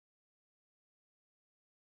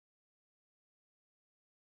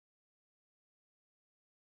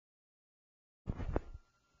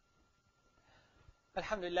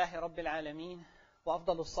الحمد لله رب العالمين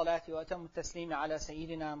وأفضل الصلاة وأتم التسليم على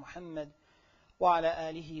سيدنا محمد وعلى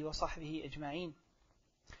آله وصحبه أجمعين.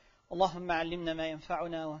 اللهم علمنا ما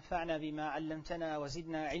ينفعنا وانفعنا بما علمتنا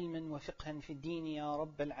وزدنا علما وفقها في الدين يا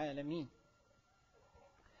رب العالمين.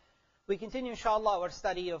 We continue inshallah our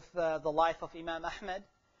study of the life of Imam Ahmad,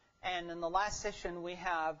 and in the last session we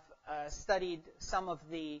have studied some of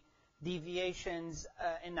the deviations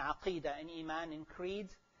in Aqidah, in Iman, in Creed,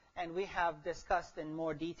 and we have discussed in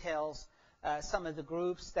more details some of the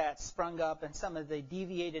groups that sprung up and some of the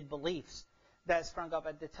deviated beliefs that sprung up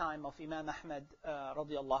at the time of Imam Ahmad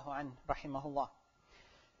radiallahu anhu, rahimahullah.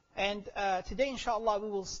 And today, inshallah, we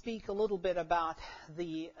will speak a little bit about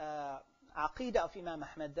the Aqidah of Imam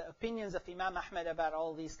Ahmad, the opinions of Imam Ahmad about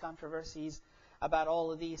all these controversies, about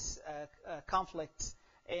all of these conflicts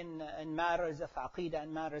in matters of Aqidah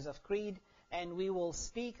and matters of Creed. And we will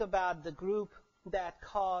speak about the group that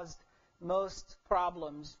caused most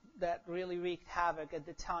problems, that really wreaked havoc at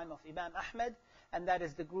the time of Imam Ahmad, and that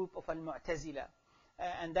is the group of Al-Mu'tazila.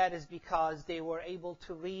 And that is because they were able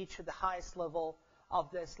to reach the highest level of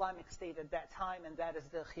the Islamic State at that time, and that is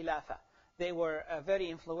the Khilafah. They were very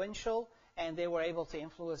influential, and they were able to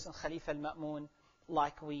influence Khalifa al-Ma'mun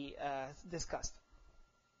like we discussed.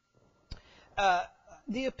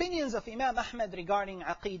 The opinions of Imam Ahmad regarding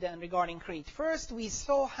Aqidah and regarding Creed. First, we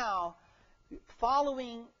saw how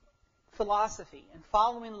following philosophy and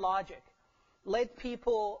following logic led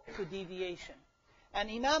people to deviation. And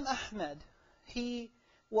Imam Ahmad, he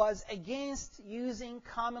was against using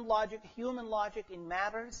common logic, human logic in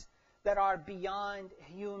matters that are beyond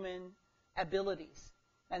human abilities.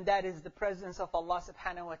 And that is the presence of Allah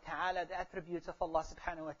subhanahu wa ta'ala, the attributes of Allah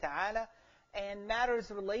subhanahu wa ta'ala, and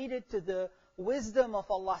matters related to the wisdom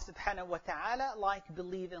of Allah subhanahu wa ta'ala, like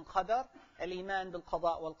belief in qadar, al-iman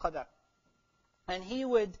bil-qada' wal-qadar. And he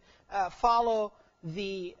would follow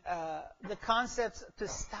the concepts to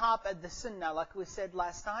stop at the sunnah, like we said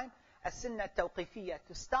last time, as-sunnah tawqifiyya,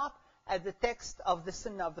 to stop at the text of the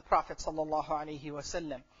sunnah of the Prophet sallallahu alaihi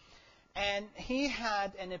wasallam. And he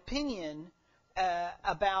had an opinion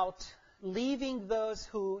about leaving those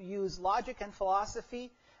who use logic and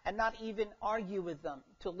philosophy and not even argue with them,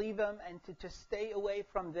 to leave them and to stay away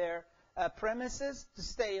from their premises, to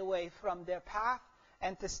stay away from their path,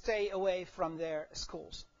 and to stay away from their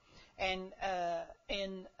schools. And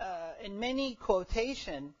in many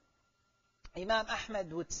quotation, Imam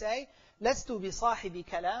Ahmad would say, لَسْتُ بِصَاحِبِ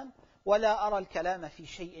كَلَامٍ وَلَا أَرَى الْكَلَامَ فِي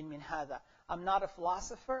شَيْءٍ مِّنْ هَذَا. I'm not a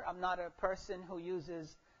philosopher, I'm not a person who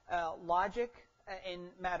uses logic in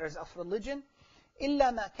matters of religion.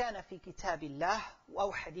 إِلَّا مَا كَانَ فِي كِتَابِ اللَّهِ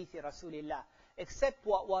أَوْ حَدِيثِ رَسُولِ اللَّهِ. Except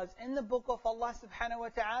what was in the book of Allah subhanahu wa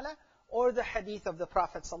ta'ala, or the hadith of the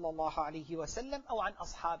Prophet sallallahu alaihi wasallam, or an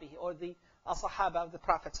ashabihi, or the sahaba of the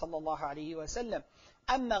Prophet sallallahu alaihi wasallam.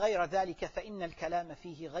 أما غير ذلك فإن الكلام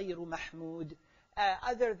فيه غير محمود.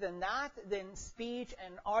 Other than that, then speech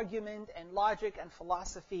and argument and logic and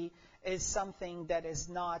philosophy is something that is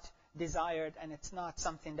not desired, and it's not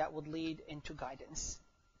something that would lead into guidance.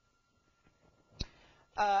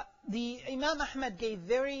 The Imam Ahmad gave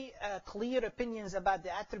very clear opinions about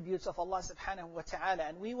the attributes of Allah subhanahu wa ta'ala,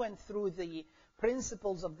 and we went through the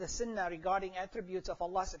principles of the Sunnah regarding attributes of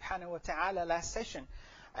Allah subhanahu wa ta'ala last session.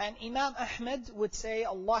 And Imam Ahmad would say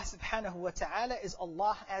Allah subhanahu wa ta'ala is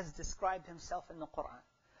Allah as described himself in the Quran.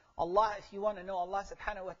 Allah, if you want to know Allah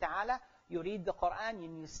subhanahu wa ta'ala, you read the Quran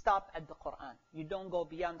and you stop at the Quran. You don't go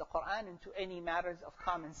beyond the Quran into any matters of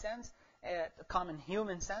common sense, common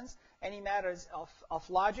human sense, any matters of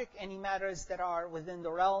logic, any matters that are within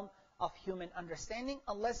the realm of human understanding,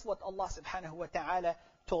 unless what Allah subhanahu wa ta'ala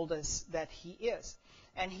told us that He is.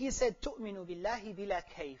 And He said, تُؤْمِنُ بِاللَّهِ بِلَا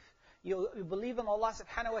كَيْفٍ. You believe in Allah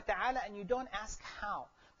subhanahu wa ta'ala and you don't ask how.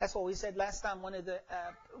 That's what we said last time. One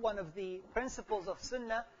of the principles of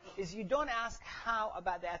Sunnah is you don't ask how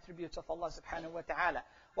about the attributes of Allah subhanahu wa ta'ala.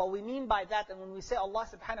 What we mean by that, and when we say Allah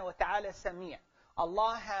subhanahu wa ta'ala Sami',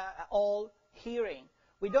 Allah all hearing,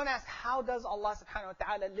 we don't ask how does Allah subhanahu wa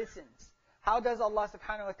ta'ala listens? How does Allah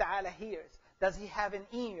subhanahu wa ta'ala hears? Does He have an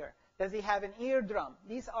ear? Does He have an eardrum?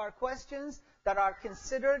 These are questions that are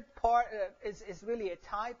considered is really a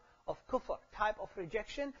type of kufr, type of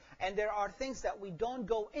rejection, and there are things that we don't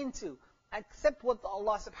go into except what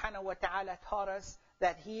Allah subhanahu wa ta'ala taught us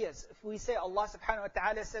that He is. If we say Allah subhanahu wa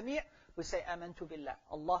ta'ala Sami', we say amantu billah.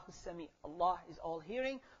 Allah is Sami'. Allah is all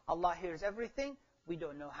hearing. Allah hears everything. We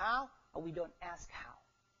don't know how, or we don't ask how.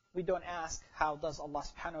 We don't ask how does Allah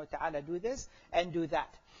subhanahu wa ta'ala do this and do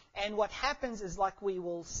that. And what happens is, like we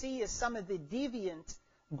will see, is some of the deviant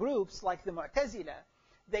groups like the Mu'tazila,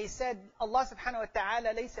 they said Allah subhanahu wa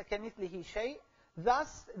ta'ala laysa kamithlihi shay,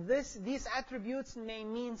 Thus, these attributes may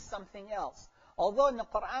mean something else. Although in the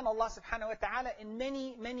Quran, Allah subhanahu wa ta'ala, in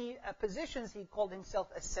many positions, He called Himself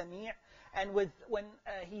as-Sami'. And when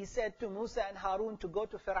He said to Musa and Harun to go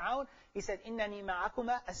to Fir'aun, He said, إِنَّنِي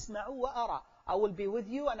مَعَكُمَا أَسْمَعُ وَأَرَى. I will be with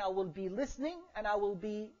you, and I will be listening, and I will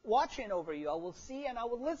be watching over you. I will see, and I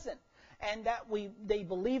will listen. And that they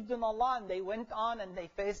believed in Allah, and they went on, and they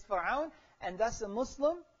faced Fir'aun. And thus a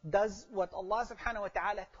Muslim does what Allah subhanahu wa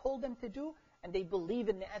ta'ala told them to do, and they believe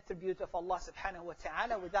in the attribute of Allah subhanahu wa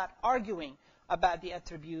ta'ala without arguing about the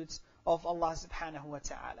attributes of Allah subhanahu wa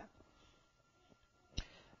ta'ala.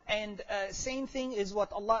 And same thing is when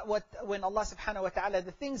Allah subhanahu wa ta'ala,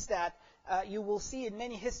 the things that you will see in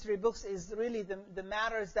many history books is really the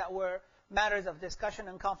matters that were matters of discussion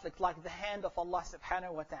and conflict, like the hand of Allah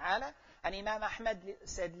subhanahu wa ta'ala. And Imam Ahmad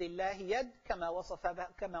said, لِلَّهِ يَدْ كَمَا وَصَفَ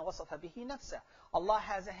بِهِ نَفْسَهُ. Allah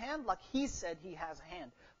has a hand like He said He has a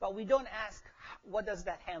hand. But we don't ask, what does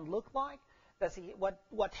that hand look like?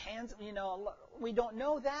 What hands, we don't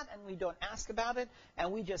know that, and we don't ask about it,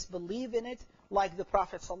 and we just believe in it, like the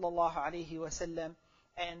Prophet sallallahu alaihi wasallam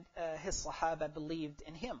and his Sahaba believed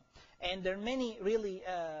in Him. And there are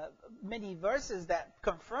many verses that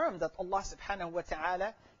confirm that Allah subhanahu wa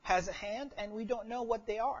ta'ala has a hand, and we don't know what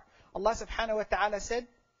they are. Allah subhanahu wa ta'ala said,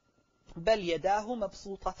 بَلْ يَدَاهُ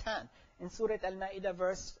مَبْسُوطَتَانِ in Surah Al-Ma'idah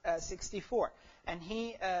verse 64. And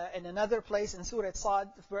He, in another place in Surah Sad,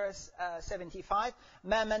 verse 75,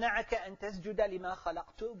 مَا مَنَعَكَ أَن تَسْجُدَ لِمَا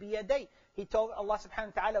خَلَقْتُ بِيَدَيْ. Allah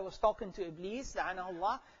subhanahu wa ta'ala was talking to Iblis, la'anahu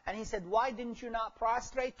Allah, and He said, why didn't you not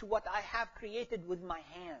prostrate to what I have created with my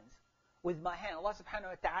hands? With my hand. Allah subhanahu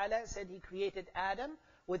wa ta'ala said He created Adam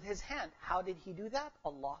with His hand. How did He do that?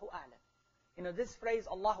 Allahu a'lam. This phrase,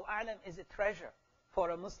 Allahu a'lam, is a treasure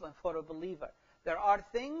for a Muslim, for a believer. There are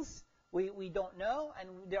things we don't know, and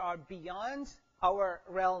they are beyond our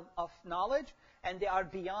realm of knowledge, and they are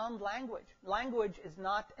beyond language. Language is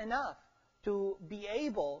not enough to be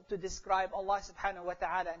able to describe Allah subhanahu wa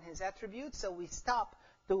ta'ala and His attributes, so we stop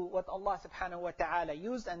to what Allah subhanahu wa ta'ala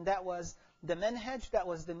used, and that was the manhaj, that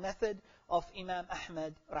was the method of Imam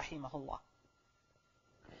Ahmad rahimahullah.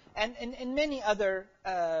 And in many other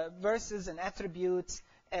verses and attributes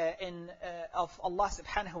of Allah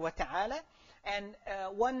subhanahu wa ta'ala, and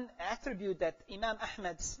one attribute that Imam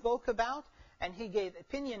Ahmad spoke about and he gave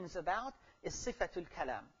opinions about is sifatul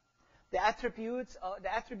kalam. The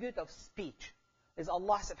attribute of speech is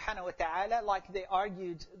Allah subhanahu wa ta'ala, like they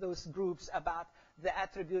argued, those groups, about the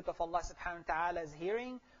attribute of Allah subhanahu wa ta'ala's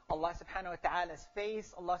hearing, Allah subhanahu wa ta'ala's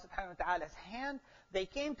face, Allah subhanahu wa ta'ala's hand. They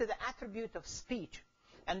came to the attribute of speech.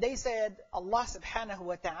 And they said Allah subhanahu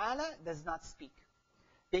wa ta'ala does not speak.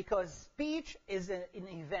 Because speech is an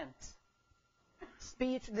event.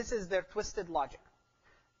 Speech, this is their twisted logic.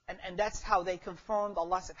 And that's how they conformed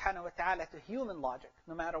Allah subhanahu wa ta'ala to human logic,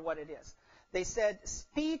 no matter what it is. They said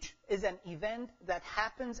speech is an event that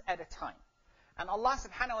happens at a time. And Allah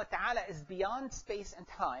subhanahu wa ta'ala is beyond space and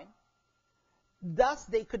time. Thus,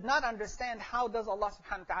 they could not understand how does Allah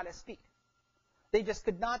subhanahu wa ta'ala speak. They just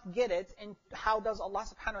could not get it in how does Allah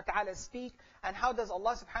subhanahu wa ta'ala speak, and how does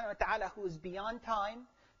Allah subhanahu wa ta'ala, who is beyond time,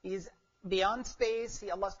 He is beyond space,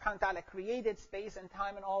 Allah subhanahu wa ta'ala created space and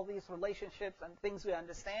time and all these relationships and things we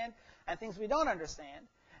understand and things we don't understand.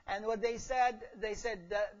 And what they said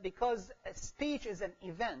that because speech is an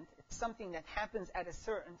event, it's something that happens at a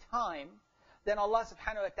certain time, then Allah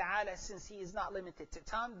subhanahu wa ta'ala, since He is not limited to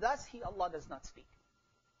time, thus Allah does not speak.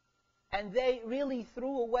 And they really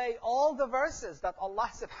threw away all the verses that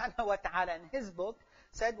Allah subhanahu wa ta'ala in His book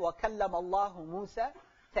said, وَكَلَّمَ اللَّهُ مُوسَى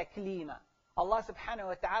تَكْلِيمًا. Allah subhanahu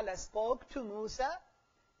wa ta'ala spoke to Musa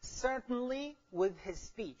certainly with His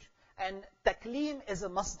speech. And taklim is a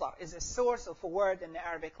masdar, is a source of a word in the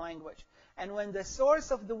Arabic language. And when the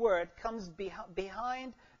source of the word comes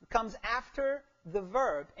after the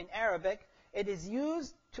verb in Arabic, it is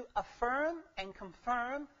used to affirm and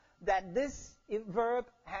confirm that this verb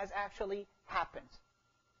has actually happened.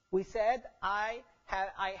 We said, I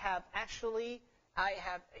have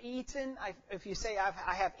eaten. If you say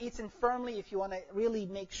I have eaten firmly, if you want to really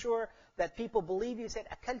make sure that people believe you, said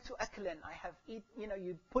akaltu aklan. I have eaten.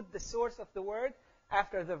 You put the source of the word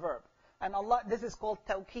after the verb. And Allah, this is called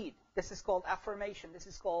tawheed. This is called affirmation. This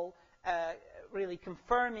is called really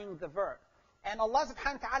confirming the verb. And Allah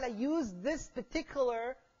subhanahu wa ta'ala used this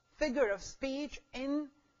particular figure of speech in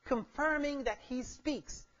confirming that He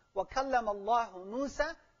speaks. وَكَلَّمَ اللَّهُ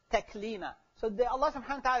مُوسَى تَكْلِيمًا. So Allah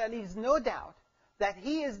subhanahu wa ta'ala leaves no doubt that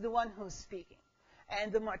He is the one who's speaking.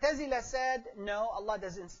 And the Mu'tazila said, no, Allah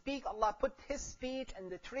doesn't speak. Allah put His speech in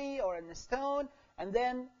the tree or in the stone, and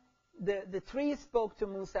then the tree spoke to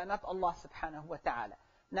Musa, not Allah subhanahu wa ta'ala.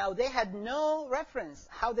 Now, they had no reference.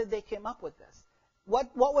 How did they come up with this?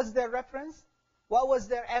 What was their reference? What was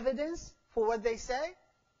their evidence for what they say?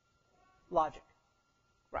 Logic.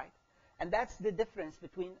 Right? And that's the difference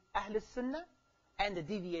between Ahl Sunnah and the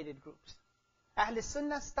deviated groups. Ahl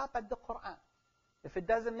Sunnah stop at the Quran. If it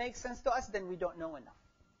doesn't make sense to us, then we don't know enough.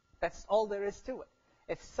 That's all there is to it.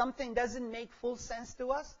 If something doesn't make full sense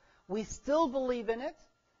to us, we still believe in it,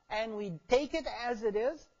 and we take it as it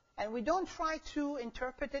is, and we don't try to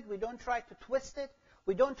interpret it, we don't try to twist it,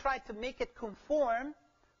 we don't try to make it conform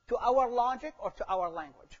to our logic or to our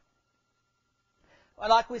language.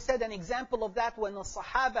 Like we said, an example of that when the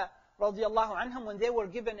Sahaba, radiallahu anhum, when they were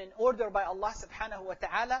given an order by Allah subhanahu wa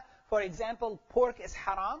ta'ala, for example, pork is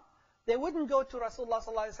haram, they wouldn't go to Rasulullah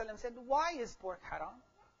sallallahu alaihi wasallam and said, why is pork haram?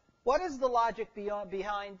 What is the logic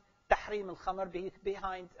behind tahrim al-khamr,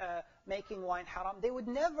 behind making wine haram? They would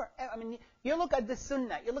never, I mean, you look at the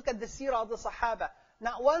sunnah, you look at the seerah of the Sahaba.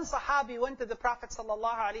 Not one Sahabi went to the Prophet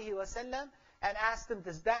sallallahu alaihi wasallam and asked him,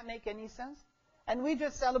 does that make any sense? And we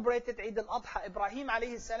just celebrated Eid al-Adha. Ibrahim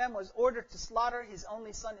alayhi salam was ordered to slaughter his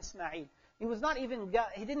only son Ismail.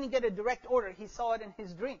 He didn't get a direct order, he saw it in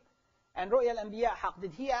his dream. And Ru'ya al-Anbiya haq.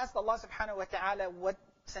 Did he ask Allah subhanahu wa ta'ala, what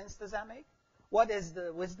sense does that make? What is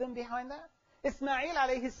the wisdom behind that? Ismail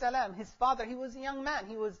alayhi salam, his father, he was a young man.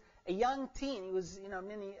 He was a young teen. He was,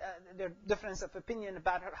 there are difference of opinion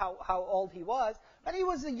about how old he was. But he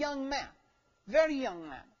was a young man. Very young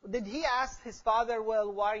man. Did he ask his father,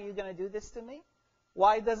 well, why are you going to do this to me?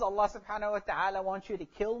 Why does Allah subhanahu wa ta'ala want you to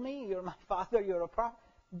kill me? You're my father, you're a prophet.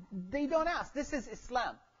 They don't ask. This is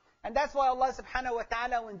Islam. And that's why Allah subhanahu wa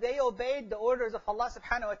ta'ala, when they obeyed the orders of Allah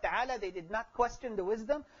subhanahu wa ta'ala, they did not question the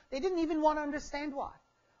wisdom. They didn't even want to understand why.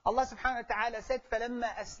 Allah subhanahu wa ta'ala said,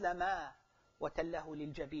 فَلَمَّا أَسْلَمَا وَتَلَّهُ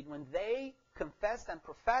لِلْجَبِينَ. When they confessed and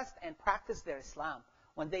professed and practiced their Islam,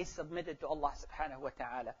 when they submitted to Allah subhanahu wa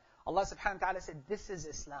ta'ala, Allah subhanahu wa ta'ala said, this is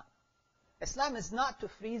Islam. Islam is not to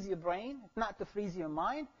freeze your brain, not to freeze your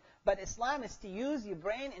mind, but Islam is to use your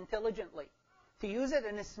brain intelligently, to use it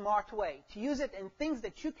in a smart way, to use it in things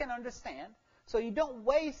that you can understand, so you don't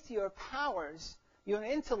waste your powers, your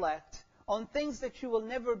intellect, on things that you will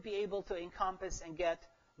never be able to encompass and get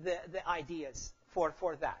the ideas for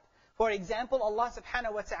that. For example, Allah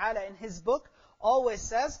subhanahu wa ta'ala in His book always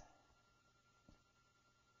says,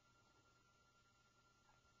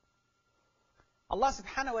 Allah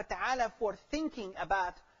subhanahu wa ta'ala, for thinking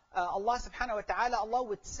about Allah subhanahu wa ta'ala, Allah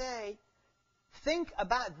would say, think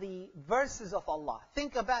about the verses of Allah.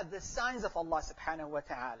 Think about the signs of Allah subhanahu wa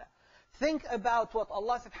ta'ala. Think about what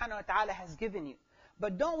Allah subhanahu wa ta'ala has given you.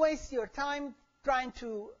 But don't waste your time trying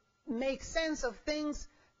to make sense of things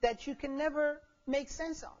that you can never make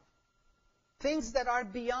sense of. Things that are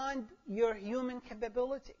beyond your human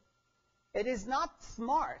capability. It is not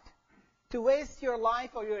smart to waste your life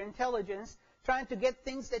or your intelligence trying to get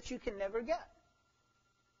things that you can never get.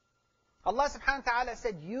 Allah subhanahu wa ta'ala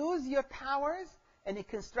said, use your powers in a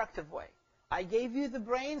constructive way. I gave you the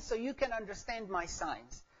brain so you can understand my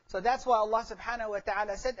signs. So that's why Allah subhanahu wa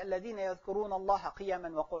ta'ala said, الَّذِينَ يَذْكُرُونَ اللَّهَ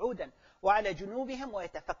قِيَامًا وَقُعُودًا وَعَلَى جُنُوبِهِمْ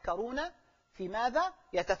وَيَتَفَكَّرُونَ فِي مَاذَا؟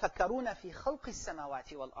 يَتَفَكَّرُونَ فِي خَلْقِ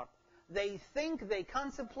السَّمَاوَاتِ وَالْأَرْضِ. They think, they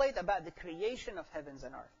contemplate about the creation of heavens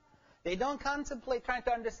and earth. They don't contemplate trying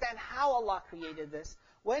to understand how Allah created this,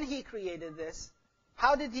 when He created this,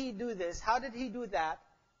 how did He do this, how did He do that,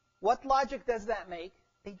 what logic does that make?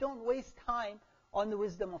 They don't waste time on the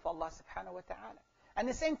wisdom of Allah subhanahu wa ta'ala. And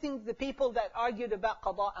the same thing, the people that argued about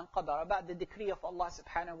qada and qadar, about the decree of Allah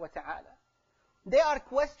subhanahu wa ta'ala. They are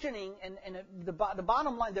questioning, and the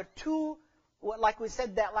bottom line, there are two, like we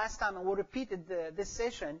said that last time, and we repeated this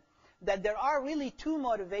session, that there are really two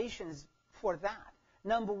motivations for that.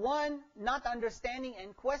 Number one, not understanding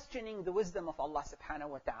and questioning the wisdom of Allah subhanahu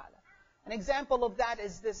wa ta'ala. An example of that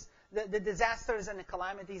is the disasters and the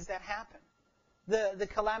calamities that happen. The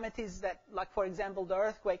calamities that, like for example, the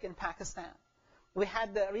earthquake in Pakistan. We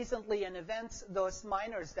had recently an event, those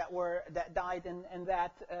miners that died in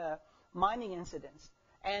that mining incidents.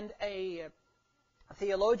 And a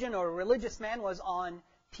theologian or a religious man was on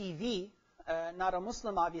TV, not a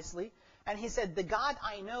Muslim obviously, and he said, the God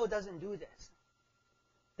I know doesn't do this.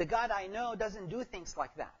 The God I know doesn't do things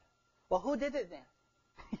like that. Well, who did it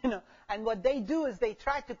then? And what they do is they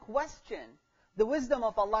try to question the wisdom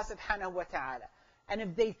of Allah subhanahu wa ta'ala. And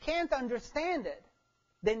if they can't understand it,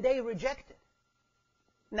 then they reject it.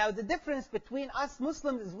 Now, the difference between us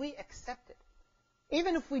Muslims is we accept it.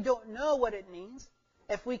 Even if we don't know what it means,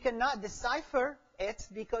 if we cannot decipher it,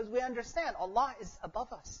 because we understand Allah is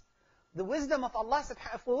above us. The wisdom of Allah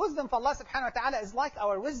subhanahu wa ta'ala is like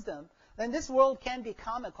our wisdom, then this world can be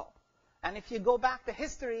comical. And if you go back to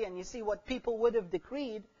history and you see what people would have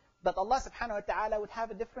decreed, but Allah subhanahu wa ta'ala would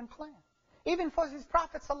have a different plan. Even for His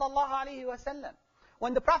Prophet sallallahu alaihi wasallam.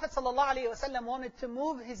 When the Prophet sallallahu alaihi wasallam wanted to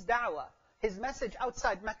move his da'wah, his message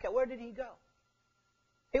outside Mecca, where did he go?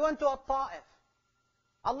 He went to Ta'if.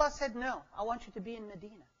 Allah said, no, I want you to be in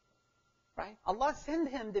Medina. Right? Allah sent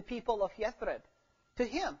him the people of Yathrib to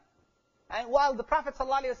him. And while the Prophet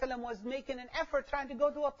ﷺ was making an effort trying to go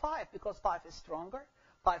to a Ta'if, because Ta'if is stronger,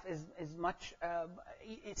 Ta'if is much,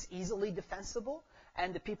 it's easily defensible,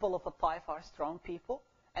 and the people of a Ta'if are strong people,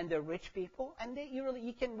 and they're rich people, and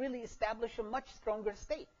you can really establish a much stronger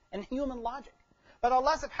state, and human logic. But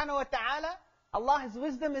Allah subhanahu wa ta'ala, Allah's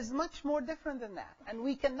wisdom is much more different than that. And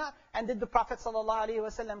we cannot, and did the Prophet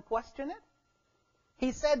ﷺ question it?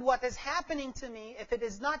 He said, what is happening to me, if it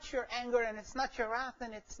is not your anger and it's not your wrath,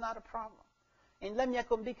 then it's not a problem. إِن لَمْ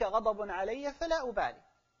يَكُنْ بِكَ غَضَبٌ عَلَيَّ فَلَا أُبَالِي.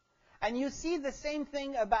 And you see the same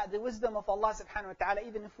thing about the wisdom of Allah subhanahu wa ta'ala,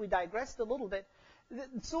 even if we digressed a little bit.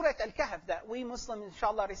 Surah Al-Kahf that we Muslims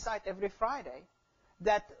inshallah recite every Friday,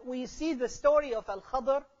 that we see the story of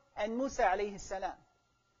Al-Khadr and Musa alayhi salam.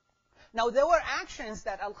 Now there were actions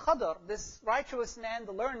that Al-Khadr, this righteous man,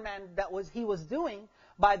 the learned man, he was doing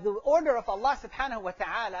by the order of Allah subhanahu wa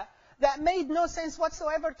ta'ala, that made no sense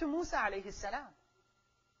whatsoever to Musa alayhi salam.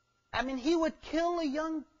 I mean, he would kill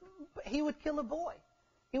a boy.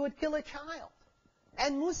 He would kill a child.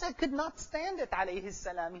 And Musa could not stand it alayhi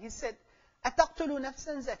salam. He said, أَتَقْتُلُ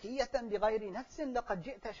نَفْسًا زَكِيَّةً بِغَيْرِ نَفْسٍ لَقَدْ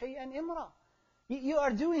جِئْتَ شَيْئًا إِمْرًا. You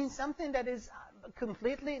are doing something that is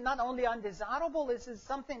completely, not only undesirable, this is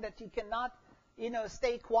something that you cannot,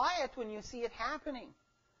 stay quiet when you see it happening.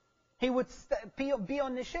 He would be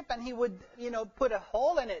on the ship and he would, put a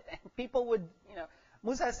hole in it and people would,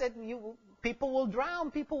 Musa said, people will drown,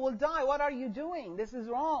 people will die. What are you doing? This is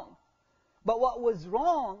wrong. But what was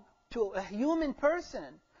wrong to a human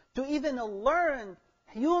person, to even a learned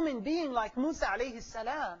human being like Musa alayhi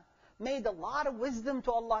salam, made a lot of wisdom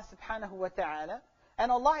to Allah subhanahu wa ta'ala.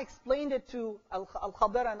 And Allah explained it to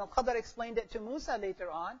Al-Khadr, and Al-Khadr explained it to Musa later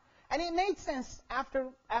on. And it made sense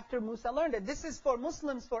after Musa learned it. This is for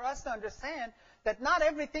Muslims, for us to understand that not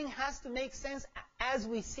everything has to make sense as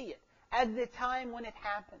we see it, at the time when it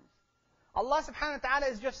happens. Allah subhanahu wa ta'ala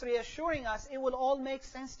is just reassuring us, it will all make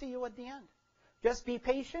sense to you at the end. Just be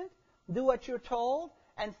patient, do what you're told,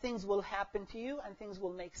 and things will happen to you, and things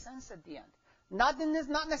will make sense at the end. Not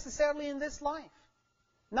necessarily in this life.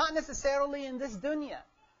 Not necessarily in this dunya.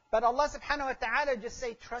 But Allah subhanahu wa ta'ala just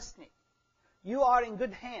say, trust me. You are in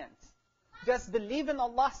good hands. Just believe in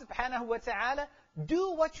Allah subhanahu wa ta'ala.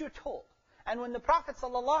 Do what you're told. And when the Prophet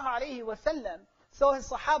sallallahu alaihi wasallam saw his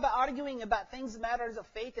Sahaba arguing about things, matters of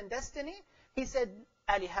fate and destiny, he said,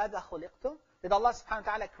 أَلِهَذَا خُلِقْتُمْ? Did Allah subhanahu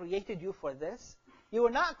wa ta'ala created you for this? You were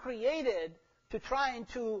not created to try and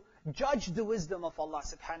to judge the wisdom of Allah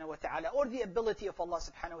subhanahu wa ta'ala, or the ability of Allah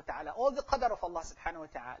subhanahu wa ta'ala, or the qadr of Allah subhanahu wa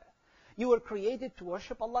ta'ala. You were created to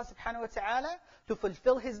worship Allah subhanahu wa ta'ala, to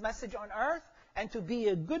fulfill His message on earth, and to be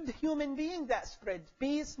a good human being that spreads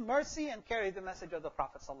peace, mercy, and carry the message of the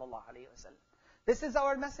Prophet sallallahu alaihi wasallam. This is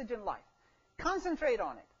our message in life. Concentrate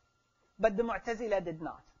on it. But the Mu'tazila did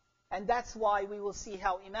not. And that's why we will see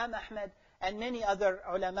how Imam Ahmad and many other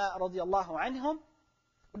ulama radiallahu anhum,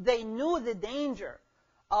 they knew the danger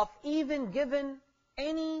of even given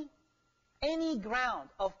any ground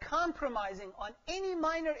of compromising on any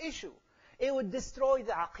minor issue. It would destroy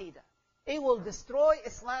the aqidah. It will destroy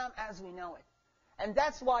Islam as we know it. And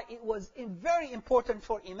that's why it was very important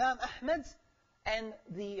for Imam Ahmad and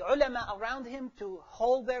the ulama around him to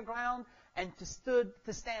hold their ground and to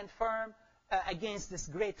stand firm against this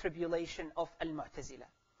great tribulation of Al-Mu'tazila.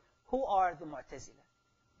 Who are the Mu'tazila?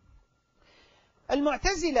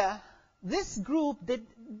 Al-Mu'tazila, this group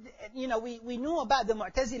we knew about the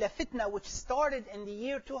Mu'tazila fitna, which started in the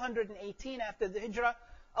year 218 after the hijrah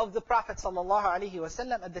of the Prophet sallallahu alaihi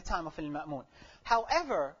wasallam at the time of Al-Ma'mun.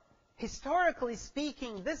 However, historically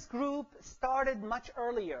speaking, this group started much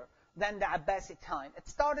earlier than the Abbasid time. It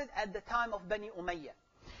started at the time of Bani Umayyah.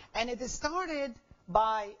 And it started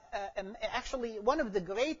by actually one of the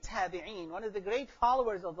great tabi'een, one of the great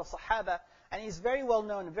followers of the Sahaba, and he's very well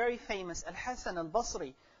known, very famous, Al-Hasan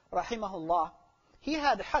Al-Basri, rahimahullah. He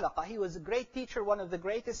had halaqah. He was a great teacher, one of the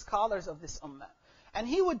greatest scholars of this ummah. And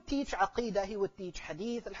he would teach aqeedah, he would teach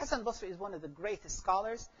hadith. Al-Hasan Al-Basri is one of the greatest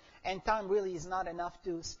scholars, and time really is not enough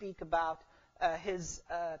to speak about his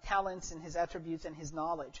talents and his attributes and his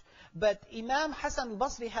knowledge. But Imam Hasan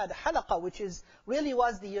al-Basri had a halaqah, which really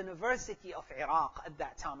was the University of Iraq at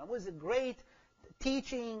that time. It was a great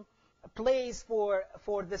teaching place for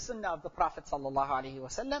the sunnah of the Prophet sallallahu alaihi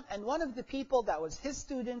wasallam. And one of the people that was his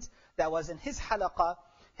student, that was in his halaqah,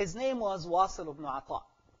 His name was Wasil ibn Ata.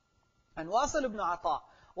 And Wasil ibn Ata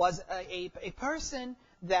was a person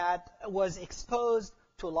that was exposed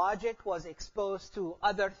to logic, was exposed to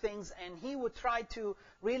other things, and he would try to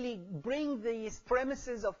really bring these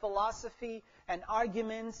premises of philosophy and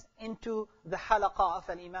arguments into the halaqah of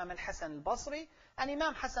Imam al-Hasan al-Basri. And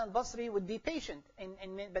Imam Hasan al-Basri would be patient,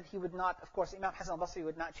 but he would not, of course, Imam Hasan al-Basri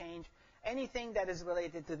would not change anything that is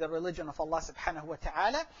related to the religion of Allah subhanahu wa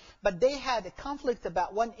ta'ala. But they had a conflict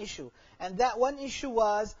about one issue. And that one issue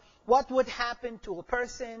was, what would happen to a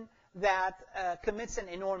person that commits an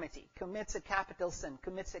enormity, commits a capital sin,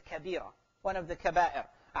 commits a kabira, one of the kaba'ir.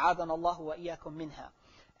 أعاذنا الله وإياكم منها.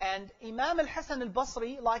 And Imam al-Hasan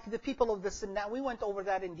al-Basri, like the people of the Sunnah, we went over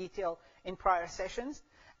that in detail in prior sessions.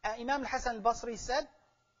 Imam al-Hasan al-Basri said,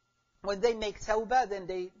 when they make tawbah, then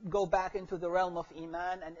they go back into the realm of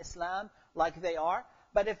Iman and Islam like they are.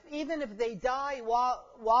 But even if they die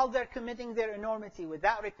while they're committing their enormity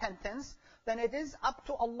without repentance, then it is up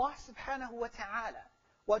to Allah subhanahu wa ta'ala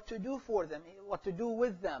what to do for them, what to do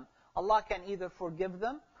with them. Allah can either forgive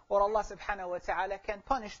them, or Allah subhanahu wa ta'ala can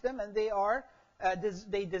punish them, and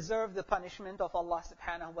they deserve the punishment of Allah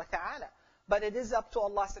subhanahu wa ta'ala. But it is up to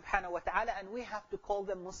Allah subhanahu wa ta'ala, and we have to call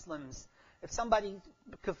them Muslims. If somebody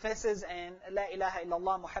confesses and La ilaha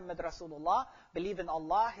illallah Muhammad Rasulullah, believe in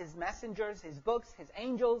Allah, His messengers, His books, His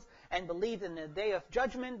angels, and believe in the day of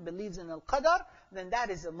judgment, believes in al-qadar, then that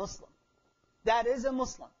is a Muslim. That is a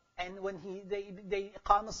Muslim. And when they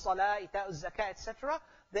iqam as-salah, ita' az-zakah, etc.,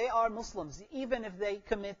 they are Muslims. Even if they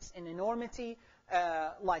commit an enormity,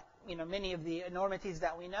 like many of the enormities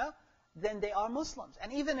that we know, then they are Muslims.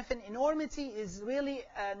 And even if an enormity is really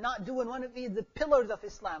not doing one of the pillars of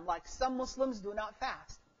Islam, like some Muslims do not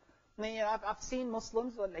fast. I mean, I've seen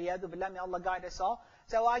Muslims, وَالْعِيَاذُ بِاللَّهِ, may Allah guide us all,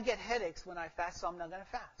 say, I get headaches when I fast, so I'm not going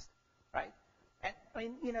to fast. Right? And I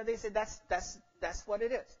mean, they say that's what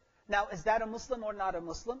it is. Now, is that a Muslim or not a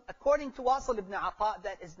Muslim? According to Wasil ibn Ata,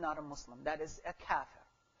 that is not a Muslim. That is a kafir.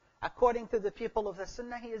 According to the people of the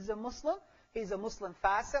Sunnah, he is a Muslim. He's a Muslim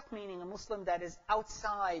fasiq, meaning a Muslim that is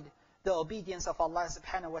outside the obedience of Allah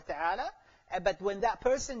subhanahu wa ta'ala. But when that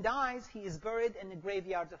person dies, he is buried in the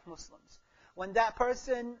graveyards of Muslims. When that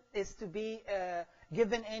person is to be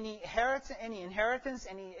given any inheritance,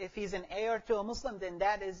 if he's an heir to a Muslim, then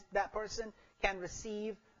that person can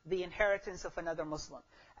receive the inheritance of another Muslim.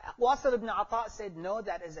 Wasil ibn Ata said, no,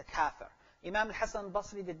 that is a kafir. Imam al-Hasan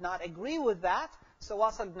al-Basri did not agree with that, so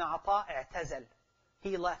Wasil ibn Ata i'tazal.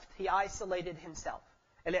 He left, he isolated himself.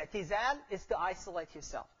 Al-i'tizal is to isolate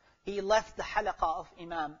yourself. He left the halaqah of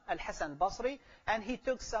Imam al-Hasan al-Basri, and he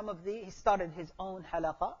started his own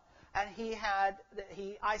halaqah, and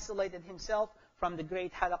he isolated himself from the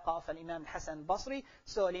great halaqah of Imam al-Hasan al-Basri.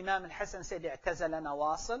 So Imam al-Hasan said, i'tazalana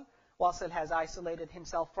Wasil. Wasil has isolated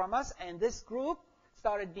himself from us, and this group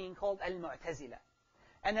started being called al-Mu'tazila.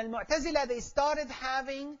 And al-Mu'tazila, they started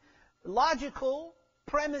having logical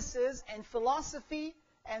premises and philosophy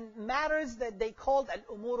and matters that they called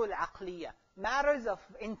al-umur al-aqliya, matters of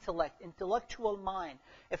intellect, intellectual mind.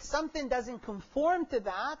 If something doesn't conform to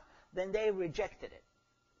that, then they rejected it.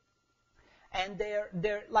 And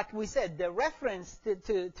they're like we said, the reference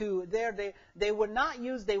they would not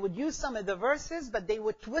use, they would use some of the verses, but they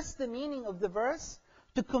would twist the meaning of the verse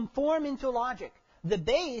to conform into logic. The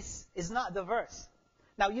base is not the verse.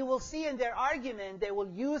 Now you will see in their argument, they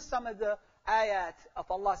will use some of the ayat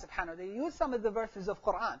of Allah subhanahu wa ta'ala. They use some of the verses of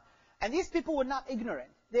Quran. And these people were not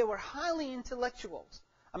ignorant. They were highly intellectuals.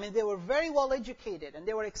 I mean, they were very well educated, and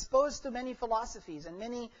they were exposed to many philosophies and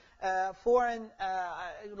many foreign,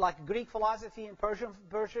 like Greek philosophy and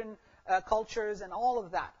Persian cultures and all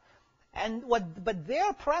of that. But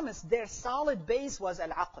their premise, their solid base was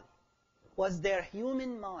al-aql, was their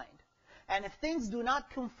human mind. And if things do not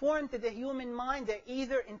conform to the human mind, they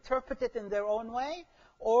either interpret it in their own way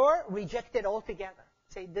or reject it altogether.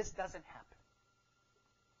 Say, this doesn't happen.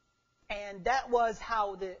 And that was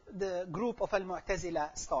how the group of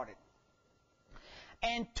al-Mu'tazila started.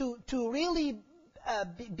 And to really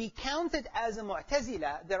be counted as a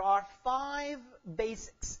Mu'tazila, there are 5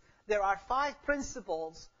 basics. There are 5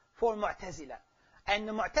 principles for Mu'tazila. And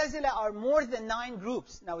the Mu'tazila are more than 9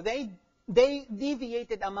 groups. Now, they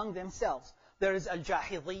deviated among themselves. There is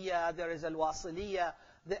al-Jahidiyya, there is al-Wasiliyya.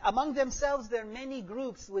 Among themselves, there are many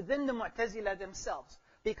groups within the Mu'tazila themselves.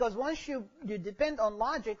 Because once you depend on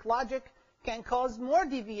logic can cause more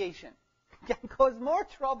deviation, can cause more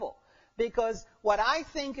trouble. Because what I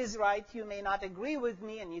think is right, you may not agree with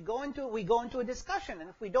me, and we go into a discussion. And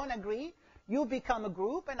if we don't agree, you become a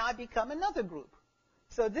group, and I become another group.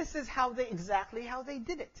 So this is exactly how they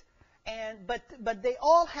did it. But they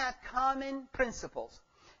all had common principles.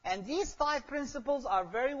 And these 5 principles are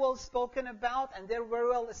very well spoken about, and they're very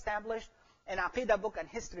well established in Aqidah book and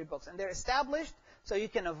history books. And they're established so you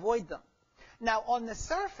can avoid them. Now, on the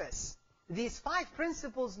surface, these 5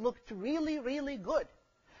 principles looked really, really good.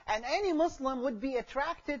 And any Muslim would be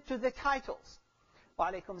attracted to the titles.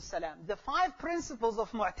 Wa alaikum salam. The 5 principles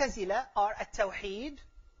of Mu'tazila are Tawheed,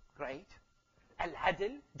 great.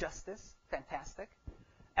 Al-Adl, justice, fantastic.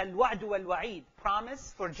 Al-Wa'd wal-Wa'id,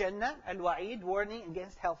 promise for Jannah. Al-Wa'id, warning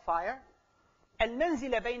against hellfire.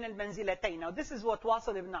 Al-Manzila bayna al-Manzilatayn. Now this is what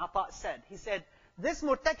Wasil ibn Ata said. He said, this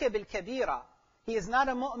Murtakib al-Kabira, he is not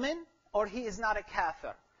a mu'min or he is not a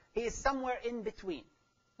kafir. He is somewhere in between.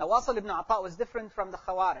 Now Wasil ibn Ata was different from the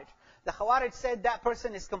Khawarij. The Khawarij said that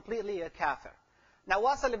person is completely a kafir. Now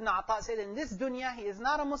Wasil ibn Ata said, in this dunya, he is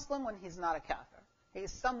not a Muslim when he's not a kafir. He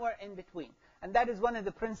is somewhere in between. And that is one of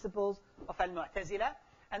the principles of Al-Mu'tazila.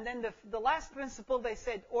 And then the last principle, they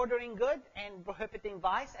said, ordering good and prohibiting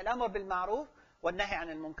vice. Al-amr bil-ma'ruf wal-nahy an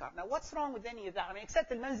al-munkar. Now, what's wrong with any of that? I mean,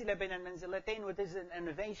 except al-manzila bayn al-manzilatayn, which is an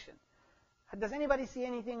innovation. Does anybody see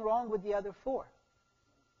anything wrong with the other 4?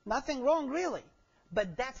 Nothing wrong, really.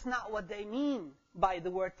 But that's not what they mean by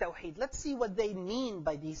the word Tawheed. Let's see what they mean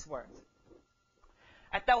by these words.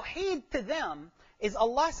 At-Tawheed to them is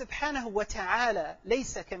Allah subhanahu wa ta'ala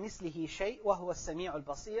laysa kamithlihi shay wa huwa as-sami'u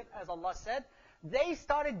al-basir. As Allah said, they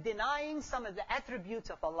started denying some of the attributes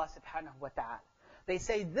of Allah subhanahu wa ta'ala. They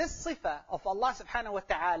say this sifa of Allah subhanahu wa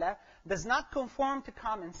ta'ala does not conform to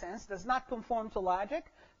common sense, does not conform to logic,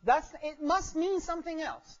 thus it must mean something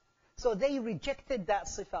else. So they rejected that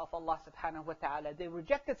sifa of Allah subhanahu wa ta'ala. They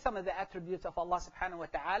rejected some of the attributes of Allah subhanahu wa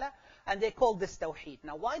ta'ala, and they called this Tawheed.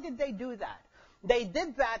 Now why did they do that? They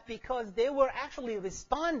did that because they were actually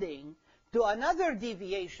responding to another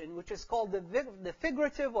deviation, which is called the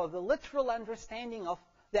figurative or the literal understanding of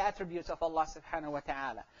the attributes of Allah subhanahu wa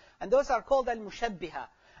ta'ala. And those are called al-mushabbiha.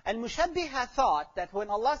 Al-mushabbiha thought that when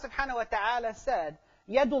Allah subhanahu wa ta'ala said,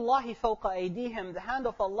 Yadullahi fawqa aydihim, the hand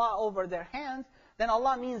of Allah over their hands, then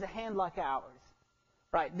Allah means a hand like ours.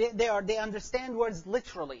 Right? They understand words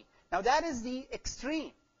literally. Now that is the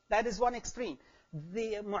extreme. That is one extreme.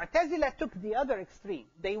 The Mu'tazila took the other extreme.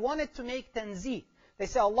 They wanted to make tanzih. They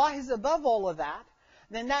say Allah is above all of that.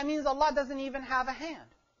 Then that means Allah doesn't even have a hand.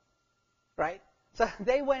 Right? So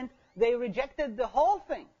they rejected the whole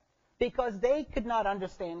thing because they could not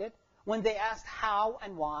understand it when they asked how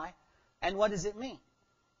and why and what does it mean.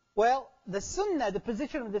 Well, the sunnah, the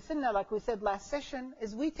position of the sunnah, like we said last session,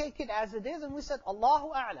 is we take it as it is and we said, Allahu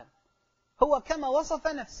a'lam. Huwa kama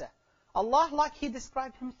wasafa nafsah. Allah like He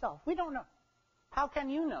described Himself. We don't know. How can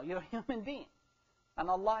you know? You're a human being. And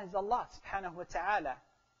Allah is Allah subhanahu wa ta'ala.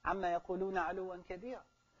 Amma yaquluna aluwan kabira.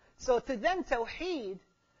 So to them, Tawheed,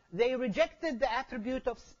 they rejected the attribute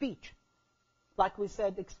of speech. Like we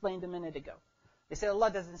said, explained a minute ago. They said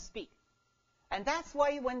Allah doesn't speak. And that's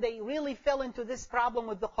why when they really fell into this problem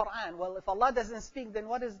with the Quran, well, if Allah doesn't speak, then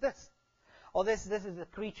what is this? Oh, this is a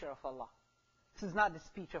creature of Allah. This is not the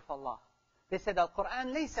speech of Allah. They said,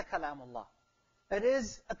 Al-Quran laysa kalamullah. It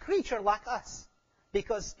is a creature like us.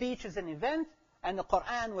 Because speech is an event, and the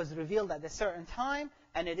Quran was revealed at a certain time,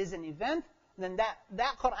 and it is an event, then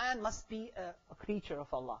that Quran must be a creature of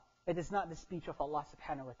Allah. It is not the speech of Allah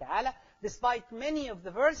subhanahu wa ta'ala, despite many of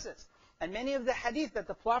the verses and many of the hadith that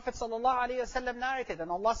the Prophet sallallahu alaihi wasallam narrated, and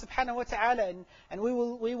Allah subhanahu wa ta'ala, and we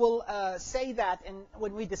will say that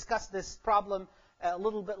when we discuss this problem a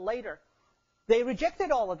little bit later. They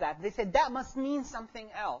rejected all of that. They said that must mean something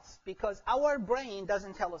else, because our brain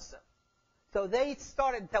doesn't tell us so. So they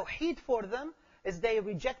started Tawheed for them, is they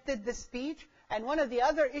rejected the speech. And one of the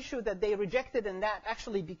other issues that they rejected, and that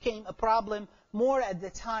actually became a problem more at the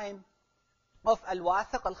time of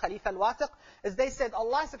Al-Wathiq, Al-Khalifa Al-Wathiq, is they said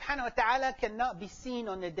Allah subhanahu wa ta'ala cannot be seen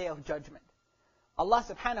on the day of judgment. Allah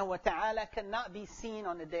subhanahu wa ta'ala cannot be seen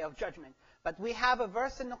on the day of judgment. But we have a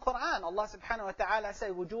verse in the Quran. Allah subhanahu wa ta'ala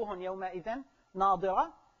says, وُجُوهٌ يَوْمَئِذٍ نَاظِرَةٌ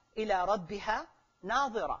إِلَى رَبِّهَا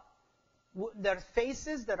نَاظِرَةٌ. Their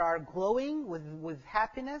faces that are glowing with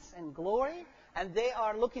happiness and glory, and they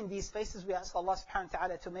are looking, these faces, we ask Allah subhanahu wa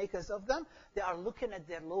ta'ala to make us of them, they are looking at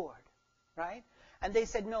their Lord, right? And they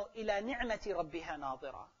said, no, إِلَى نِعْمَةِ رَبِّهَا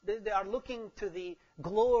نَاظِرَةٌ. They are looking to the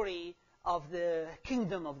glory of the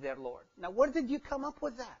kingdom of their Lord. Now, where did you come up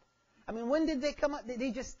with that? I mean, when did they come up?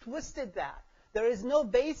 They just twisted that. There is no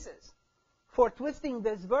basis for twisting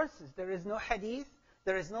these verses. There is no hadith.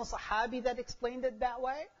 There is no sahabi that explained it that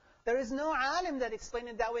way. There is no alim that explained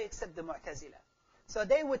it that way except the Mu'tazila. So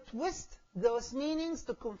they would twist those meanings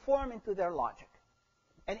to conform into their logic.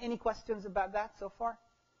 And any questions about that so far?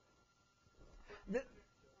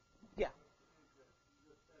 Yeah.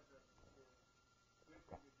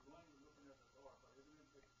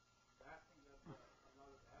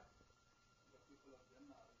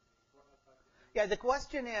 Yeah, the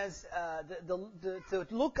question is to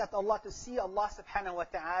look at Allah, to see Allah subhanahu wa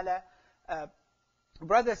ta'ala.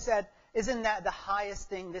 Brother said, isn't that the highest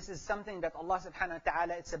thing? This is something that Allah subhanahu wa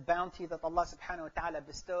ta'ala, it's a bounty that Allah subhanahu wa ta'ala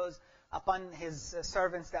bestows upon His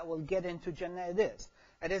servants that will get into Jannah. It is.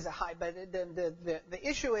 It is a high, but the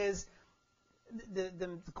issue is, the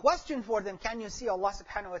question for them, can you see Allah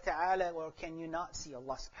subhanahu wa ta'ala or can you not see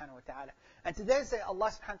Allah subhanahu wa ta'ala? And today they say Allah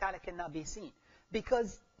subhanahu wa ta'ala cannot be seen.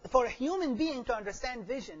 Because for a human being to understand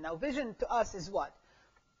vision, now vision to us is what?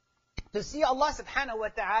 To see Allah subhanahu wa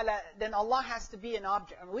ta'ala, then Allah has to be an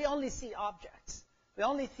object. And we only see objects. We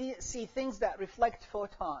only see things that reflect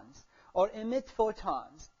photons or emit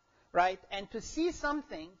photons, right? And to see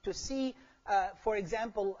something, to see, for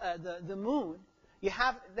example, the moon,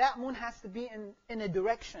 that moon has to be in a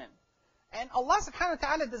direction. And Allah subhanahu wa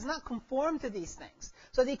ta'ala does not conform to these things.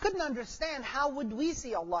 So they couldn't understand how would we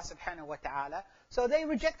see Allah subhanahu wa ta'ala. So they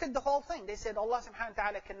rejected the whole thing. They said Allah subhanahu wa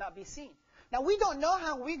ta'ala cannot be seen. Now we don't know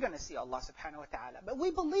how we're going to see Allah subhanahu wa ta'ala, but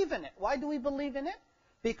we believe in it. Why do we believe in it?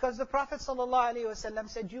 Because the Prophet sallallahu alaihi wasallam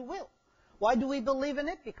said you will. Why do we believe in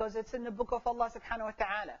it? Because it's in the book of Allah subhanahu wa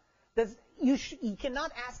ta'ala. You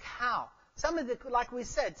cannot ask how. Like we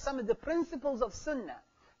said, some of the principles of sunnah,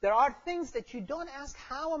 there are things that you don't ask,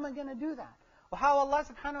 how am I going to do that? Or how Allah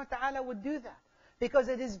subhanahu wa ta'ala would do that. Because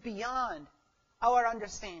it is beyond our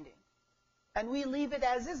understanding. And we leave it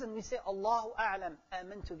as is and we say, Allahu a'lam,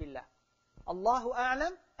 amantu billah. Allahu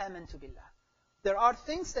a'lam, amantu billah. There are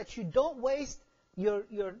things that you don't waste your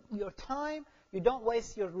time, you don't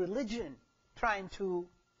waste your religion trying to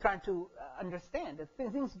understand. The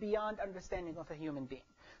things beyond understanding of a human being.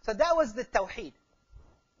 So that was the Tawheed.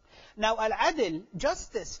 Now, al-adl,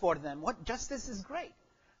 justice for them. What justice is great.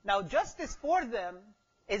 Now, justice for them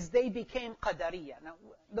is they became Qadariyya. Now,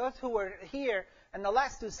 those who were here in the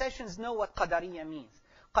last 2 sessions know what Qadariyya means.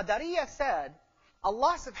 Qadariyya said,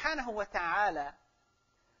 Allah subhanahu wa ta'ala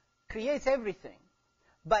creates everything,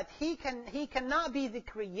 but He cannot be the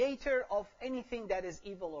creator of anything that is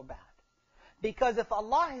evil or bad. Because if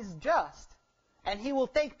Allah is just, and He will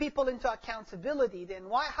take people into accountability, then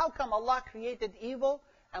how come Allah created evil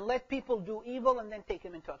and let people do evil and then take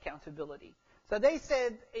Him into accountability? So they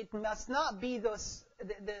said it must not be the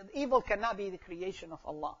evil cannot be the creation of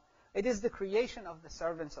Allah. It is the creation of the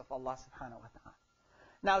servants of Allah subhanahu wa ta'ala.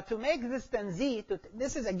 Now to make this tanzih,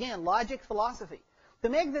 this is again logic philosophy. To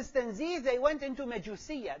make this tanzih, they went into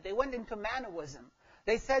Majusiyya, they went into Manoism.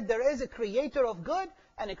 They said there is a creator of good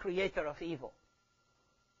and a creator of evil.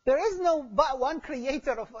 There is no but one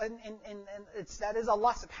creator of, that is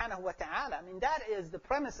Allah subhanahu wa ta'ala. I mean, that is the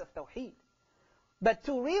premise of Tawheed. But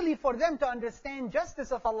for them to understand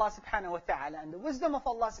justice of Allah subhanahu wa ta'ala and the wisdom of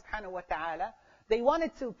Allah subhanahu wa ta'ala, they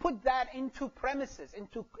wanted to put that into premises,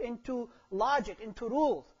 into logic, into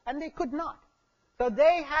rules. And they could not. So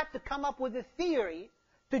they had to come up with a theory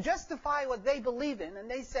to justify what they believe in. And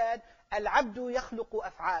they said, Al-abdu yakhluqu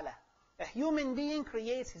af'alah. A human being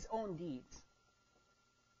creates his own deeds.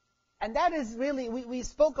 And that is really, we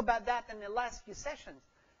spoke about that in the last few sessions.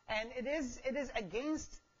 And it is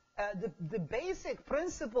against the basic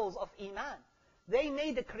principles of Iman. They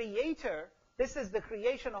made a creator. This is the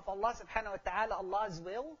creation of Allah subhanahu wa ta'ala, Allah's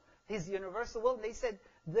will, His universal will. They said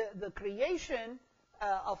the creation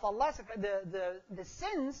of Allah, the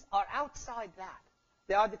sins are outside that.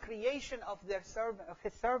 They are the creation of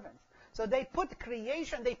His servants. So they put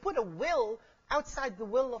creation, they put a will outside the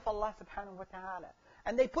will of Allah subhanahu wa ta'ala.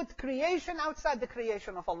 And they put creation outside the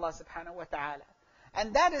creation of Allah subhanahu wa ta'ala.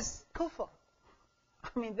 And that is kufr.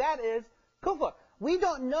 I mean, that is kufr. We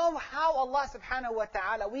don't know how Allah subhanahu wa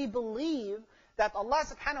ta'ala, we believe that Allah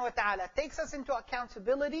subhanahu wa ta'ala takes us into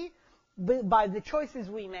accountability by the choices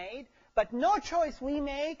we made, but no choice we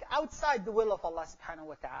make outside the will of Allah subhanahu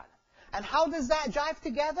wa ta'ala. And how does that jive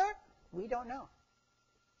together? We don't know.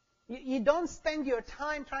 You don't spend your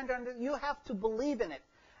time trying to understand. You have to believe in it.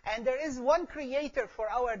 And there is one creator for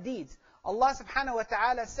our deeds. Allah subhanahu wa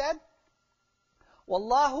ta'ala said,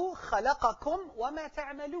 وَاللَّهُ خَلَقَكُمْ وَمَا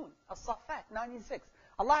تَعْمَلُونَ As-Saffat 96.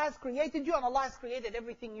 Allah has created you and Allah has created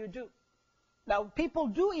everything you do. Now, people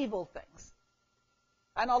do evil things.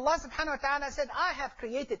 And Allah subhanahu wa ta'ala said, I have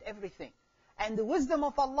created everything. And the wisdom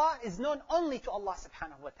of Allah is known only to Allah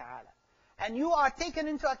subhanahu wa ta'ala. And you are taken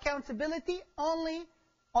into accountability only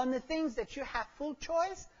on the things that you have full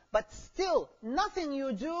choice, but still, nothing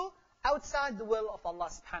you do outside the will of Allah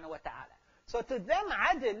subhanahu wa ta'ala. So to them,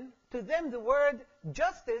 adl, to them the word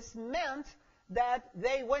justice meant that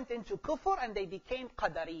they went into kufr and they became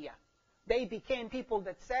qadariyya. They became people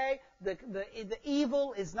that say the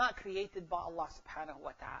evil is not created by Allah subhanahu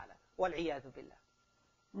wa ta'ala. Wal-'iyadhu billah.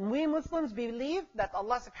 We Muslims believe that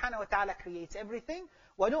Allah subhanahu wa ta'ala creates everything.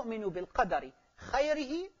 وَنُؤْمِنُ بِالْقَدَرِ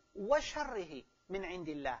خَيْرِهِ وَشَرِّهِ مِنْ عِنْدِ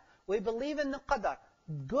اللَّهِ. We believe in the qadar,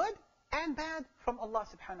 good and bad from Allah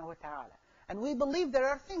subhanahu wa ta'ala. And we believe there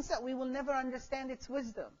are things that we will never understand its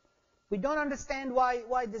wisdom. We don't understand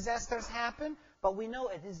why disasters happen, but we know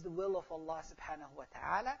it is the will of Allah subhanahu wa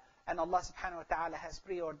ta'ala, and Allah subhanahu wa ta'ala has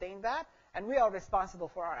preordained that, and we are responsible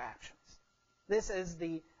for our actions. This is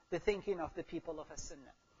the thinking of the people of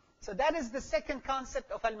As-Sunnah. So that is the second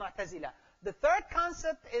concept of Al-Mu'tazila. The third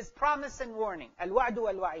concept is promise and warning, Al-Wa'du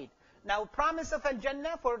wal-Wa'id. Now, promise of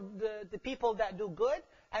Al-Jannah for the people that do good,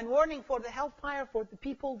 and warning for the hellfire for the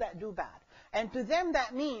people that do bad. And to them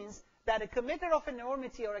that means that a committer of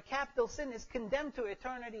enormity or a capital sin is condemned to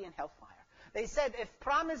eternity in hellfire. They said if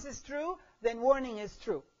promise is true, then warning is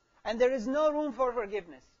true. And there is no room for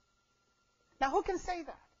forgiveness. Now who can say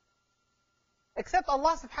that? Except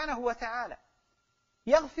Allah subhanahu wa ta'ala.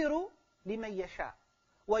 يَغْفِرُ لِمَنْ يَشَاءُ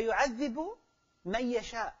وَيُعَذِّبُ مَنْ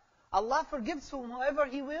يَشَاءُ. Allah forgives whomever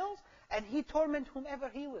He wills, and He torments whomever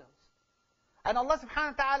He wills. And Allah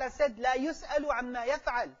subhanahu wa ta'ala said, لَا يُسْأَلُ عَمَّا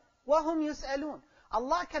يَفْعَلُ وَهُمْ يُسْأَلُونَ.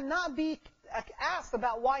 Allah cannot be asked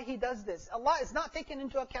about why He does this. Allah is not taken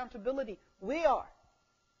into accountability. We are.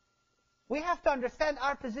 We have to understand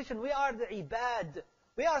our position. We are the ibad.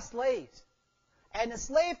 We are slaves. And a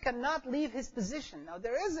slave cannot leave his position. Now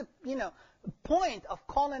there is a point of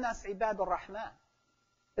calling us ibad al-Rahman.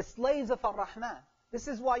 The slaves of al-Rahman. This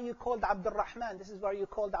is why you called Abdul Rahman. This is why you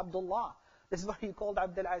called Abdullah. This is why you called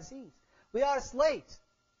Abdul Aziz. We are slaves.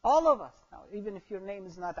 All of us. Now, even if your name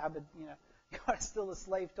is not Abd, you are still a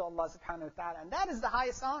slave to Allah subhanahu wa ta'ala. And that is the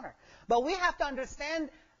highest honor. But we have to understand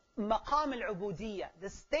maqam al-ubudiyya, the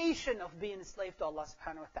station of being a slave to Allah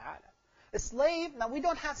subhanahu wa ta'ala. A slave, now we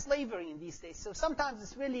don't have slavery in these days, so sometimes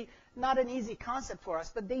it's really not an easy concept for us,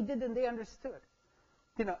 but they did and they understood.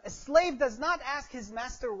 A slave does not ask his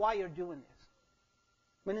master why you're doing this.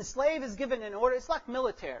 When a slave is given an order, it's like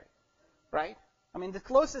military, right? I mean, the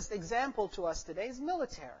closest example to us today is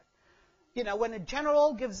military. When a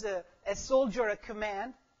general gives a soldier a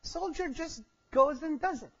command, soldier just goes and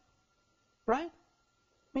does it, right?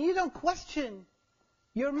 I mean, you don't question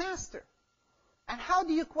your master. And how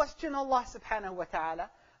do you question Allah subhanahu wa ta'ala?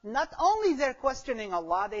 Not only they're questioning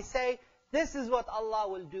Allah, they say, this is what Allah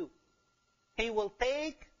will do. He will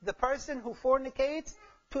take the person who fornicates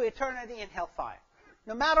to eternity in hellfire,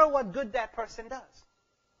 no matter what good that person does.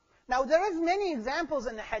 Now, there is many examples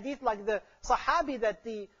in the hadith, like the Sahabi that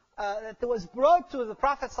was brought to the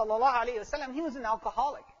Prophet ﷺ. He was an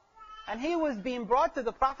alcoholic. And he was being brought to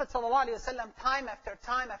the Prophet ﷺ time after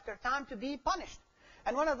time after time to be punished.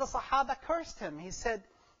 And one of the Sahaba cursed him. He said,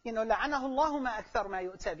 لَعَنَهُ اللَّهُ مَا أَكْثَرْ مَا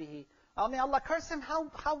يُؤْتَى بِهِ. May Allah curse him how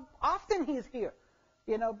often he is here,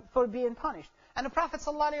 for being punished. And the Prophet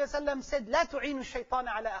ﷺ said, لَا تُعِينُ الشَّيْطَانَ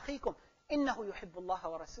عَلَى أَخِيكُمْ إِنَّهُ يُحِبُّ اللَّهَ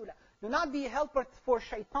وَرَسُولَهُ. Do not be a helper for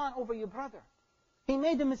shaitan over your brother. He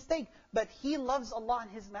made a mistake, but he loves Allah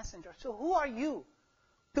and His Messenger. So who are you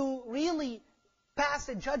to really pass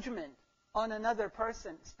a judgment on another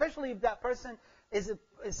person, especially if that person is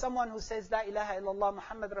someone who says, La ilaha illallah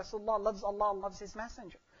Muhammad Rasulullah, loves Allah and loves His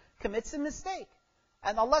Messenger, commits a mistake.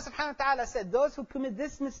 And Allah subhanahu wa ta'ala said, those who commit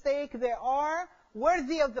this mistake, they are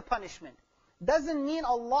worthy of the punishment. Doesn't mean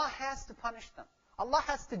Allah has to punish them. Allah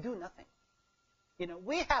has to do nothing.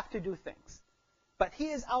 We have to do things. But He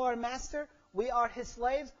is our master. We are His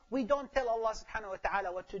slaves. We don't tell Allah subhanahu wa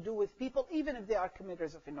ta'ala what to do with people, even if they are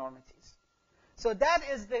committers of enormities. So that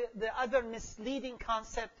is the other misleading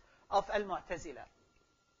concept of Al-Mu'tazila.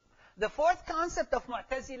 The fourth concept of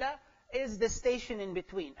Mu'tazila is the station in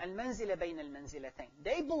between, Al-Manzila bayn al-Manzilatayn.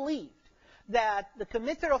 They believed that the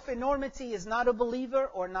committer of enormity is not a believer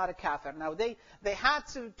or not a kafir. Now they had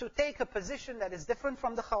to take a position that is different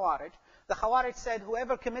from the Khawarij. The Khawarij said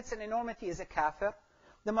whoever commits an enormity is a kafir.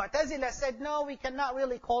 The Mu'tazila said, no, we cannot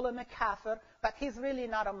really call him a kafir, but he's really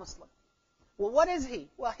not a Muslim. Well, what is he?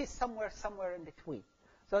 Well, he's somewhere in between.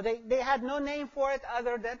 So they had no name for it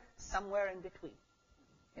other than somewhere in between.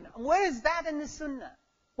 Where is that in the Sunnah?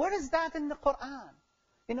 Where is that in the Quran?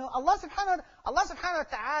 Allah subhanahu wa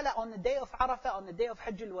ta'ala on the day of Arafah, on the day of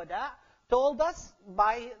Hajj al-Wada', told us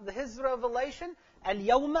by His revelation,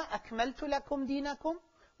 الْيَوْمَ أَكْمَلْتُ لَكُمْ دِينَكُمْ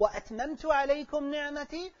وَأَتْمَمْتُ عَلَيْكُمْ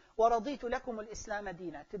نِعْمَتِي وَرَضِيتُ لَكُمُ الْإِسْلَامَ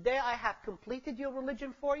دِينًا. Today I have completed your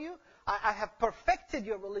religion for you. I have perfected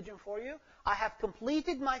your religion for you. I have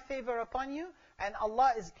completed my favor upon you. And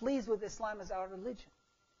Allah is pleased with Islam as our religion.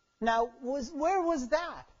 Now, where was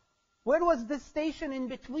that? Where was this station in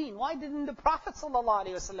between? Why didn't the Prophet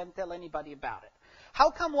ﷺ tell anybody about it? How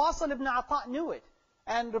come Wasil ibn Ata knew it?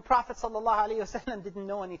 and the Prophet ﷺ didn't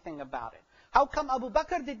know anything about it? How come Abu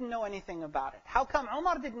Bakr didn't know anything about it? How come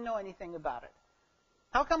Umar didn't know anything about it?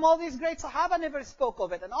 How come all these great Sahaba never spoke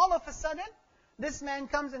of it? And all of a sudden, this man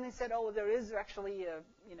comes and he said, oh, there is actually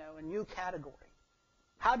a new category.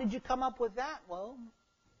 How did you come up with that? Well,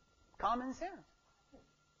 common sense.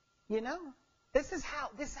 This is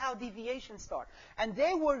how deviations start. And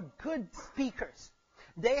they were good speakers.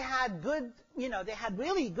 They had they had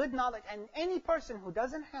really good knowledge. And any person who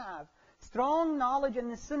doesn't have strong knowledge in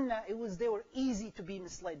the Sunnah, they were easy to be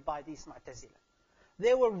misled by these Mu'tazila.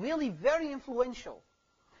 They were really very influential.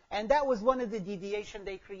 And that was one of the deviation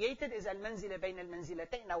they created, is al-manzila bayn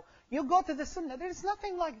al-manzilatayn. Now, you go to the Sunnah, there's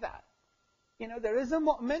nothing like that. There is a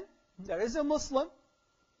mu'min, there is a Muslim,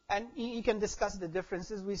 and you can discuss the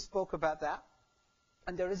differences. We spoke about that.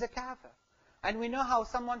 And there is a kafir. And we know how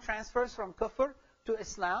someone transfers from kufr to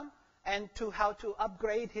Islam, and to how to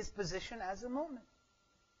upgrade his position as a mu'min.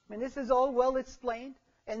 This is all well explained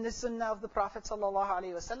in the Sunnah of the Prophet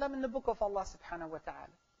ﷺ, in the book of Allah subhanahu wa ta'ala.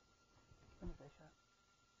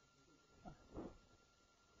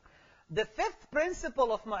 The fifth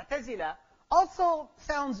principle of Mu'tazila also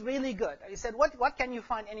sounds really good. He said, what can you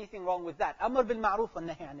find anything wrong with that? Amr bil ma'ruf wa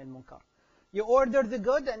nahy anil munkar. You order the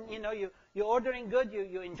good, and you're ordering good,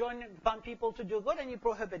 you enjoin upon people to do good, and you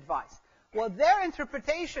prohibit vice. Well, their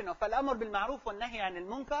interpretation of al-amr bil ma'ruf wa nahy anil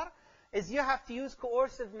munkar is you have to use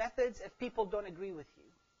coercive methods if people don't agree with you.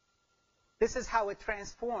 This is how it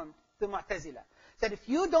transformed the Mu'tazila. Said, if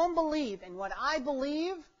you don't believe in what I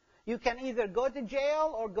believe, you can either go to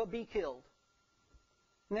jail or be killed.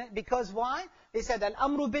 Because why? They said,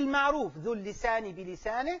 al-amru bil ma'ruf, dhul lisani bi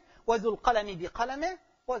lisanih, wa dhul qalami bi qalamih,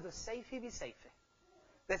 wa dhul sayfi bi sayfih.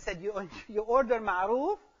 They said, you order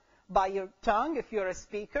ma'ruf by your tongue if you're a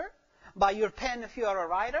speaker, by your pen if you're a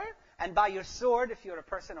writer, and by your sword if you're a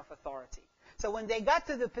person of authority. So when they got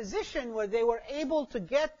to the position where they were able to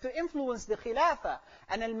get to influence the Khilafah,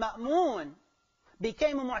 and al-Ma'mun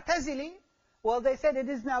became a Mu'tazili, well, they said it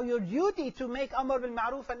is now your duty to make Amr bil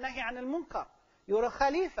Ma'ruf and Nahi anil Munkar. You're a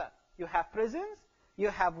Khalifa. You have prisons, you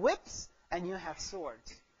have whips, and you have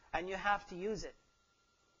swords. And you have to use it.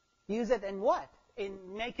 Use it in what? In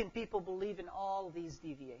making people believe in all these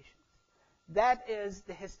deviations. That is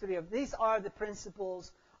the history of, these are the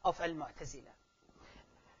principles of Al-Mu'tazila.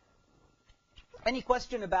 Any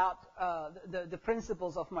question about the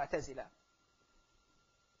principles of Mu'tazila?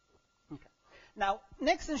 Okay. Now,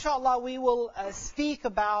 next, inshallah, we will speak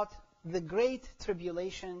about the great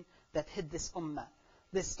tribulation that hit this ummah.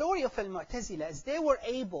 The story of Al-Mu'tazila is they were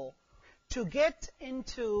able to get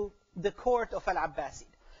into the court of Al-Abbasid.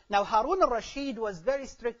 Now, Harun al-Rashid was very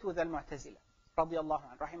strict with Al-Mu'tazila, radiyallahu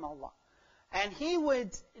anhu, rahimahullah. And he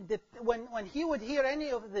would, when he would hear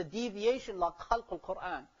any of the deviation, like khalq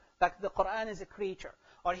al-Quran, like the Quran is a creature,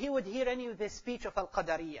 or he would hear any of the speech of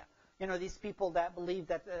al-Qadariyah, these people that believe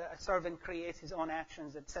that a servant creates his own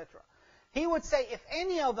actions, etc. He would say, if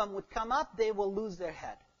any of them would come up, they will lose their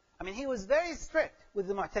head. He was very strict with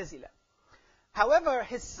the Mu'tazila. However,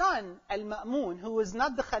 his son, Al-Ma'mun, who was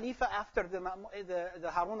not the Khalifa after the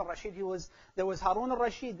Harun al-Rashid, there was Harun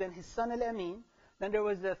al-Rashid, then his son Al-Amin, then there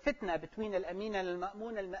was the fitna between Al-Amin and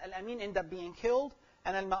Al-Ma'mun. Al-Amin ended up being killed,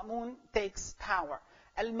 and Al-Ma'mun takes power.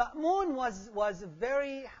 Al-Ma'mun was a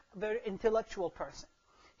very, very intellectual person.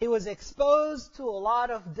 He was exposed to a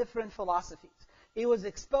lot of different philosophies. He was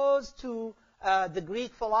exposed to the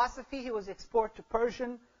Greek philosophy. He was exposed to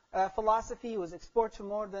Persian philosophy. He was exposed to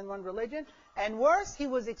more than one religion. And worse, he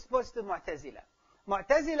was exposed to Mu'tazila.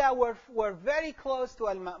 Mu'tazila were very close to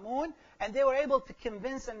Al-Ma'mun, and they were able to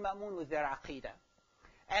convince Al-Ma'mun with their aqidah.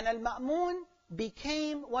 And Al-Ma'mun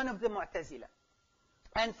became one of the Mu'tazila.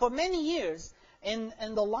 And for many years, in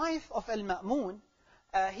the life of Al-Ma'mun,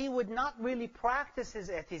 he would not really practice his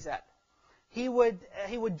i'tizal. He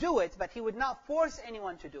would do it, but he would not force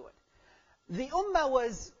anyone to do it. The Ummah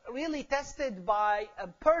was really tested by a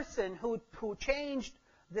person who changed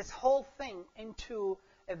this whole thing into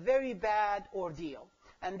a very bad ordeal.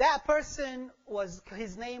 And that person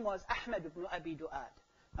his name was Ahmad ibn Abi Du'ad.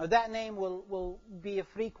 Now that name will be a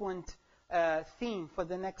frequent theme for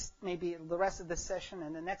maybe the rest of the session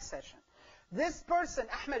and the next session. This person,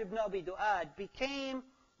 Ahmad ibn Abi Du'ad, became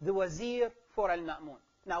the wazir for Al-Ma'mun.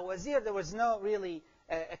 Now wazir, there was no really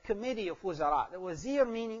a committee of wuzara. The wazir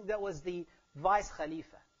meaning that was the vice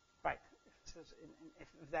khalifa, right,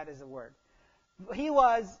 if that is a word. He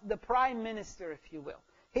was the prime minister, if you will.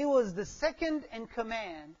 He was the second in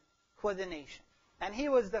command for the nation. And he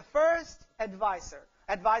was the first advisor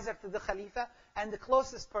to the Khalifa, and the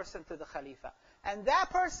closest person to the Khalifa. And that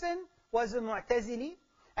person was a Mu'tazili,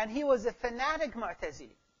 and he was a fanatic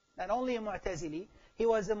Mu'tazili. Not only a Mu'tazili, He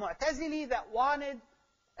was a Mu'tazili that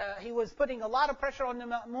he was putting a lot of pressure on the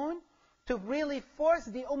Ma'mun to really force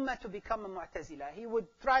the Ummah to become a Mu'tazila. He would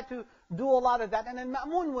try to do a lot of that. And then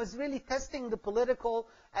Ma'mun was really testing the political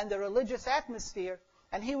and the religious atmosphere,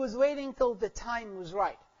 and he was waiting till the time was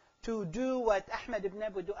right to do what Ahmad ibn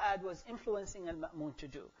Abu Du'ad was influencing al-Ma'mun to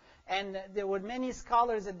do. And there were many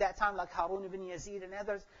scholars at that time, like Harun ibn Yazid and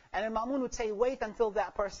others, and al-Ma'mun would say, wait until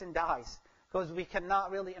that person dies, because we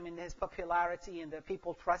cannot really, his popularity and the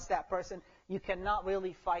people trust that person, you cannot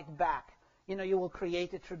really fight back. You will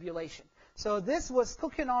create a tribulation. So this was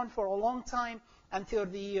cooking on for a long time until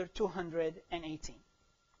the year 218.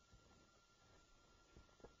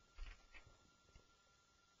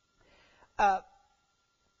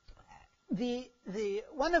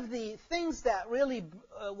 One of the things that really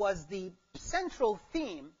was the central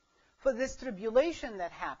theme for this tribulation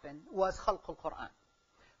that happened was Khalq al-Quran.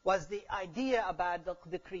 Was the idea about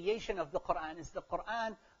the creation of the Quran. Is the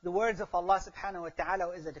Quran the words of Allah subhanahu wa ta'ala,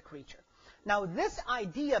 or is it a creature? Now this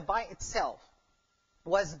idea by itself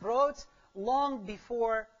was brought long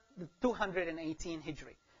before the 218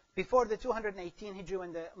 Hijri. Before the 218 Hijri,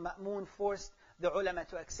 when the Ma'mun forced the ulama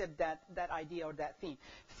to accept that idea or that theme.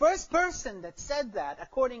 First person that said that,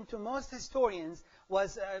 according to most historians,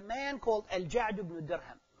 was a man called Al-Ja'd ibn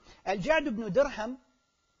Dirham. Al-Ja'd ibn Dirham,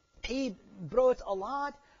 he brought a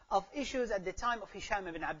lot of issues at the time of Hisham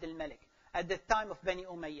ibn Abdul Malik, at the time of Bani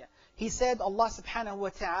Umayyah. He said Allah subhanahu wa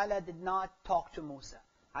ta'ala did not talk to Musa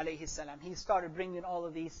alayhi salam. He started bringing all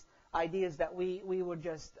of these ideas that we were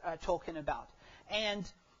just talking about.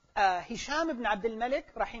 And Hisham ibn Abdul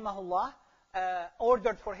Malik, rahimahullah,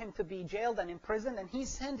 ordered for him to be jailed and imprisoned, and he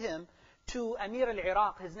sent him to Amir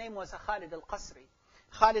al-Iraq. His name was Khalid al-Qasri.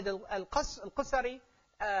 Khalid al-Qasri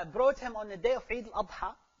brought him on the day of Eid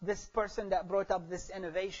al-Adha, this person that brought up this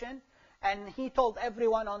innovation, and he told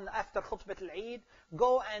everyone after Khutbat al-Eid,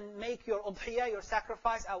 go and make your udhiyah, your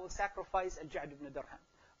sacrifice. I will sacrifice Al-Ja'd ibn Dirham.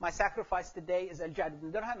 My sacrifice today is Al-Ja'd ibn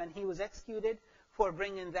Dirham, and he was executed for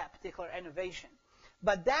bringing that particular innovation.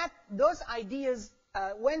 But those ideas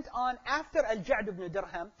went on after Al-Ja'd ibn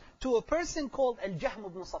Dirham to a person called Al-Jahm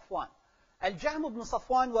ibn Safwan. Al-Jahm ibn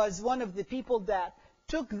Safwan was one of the people that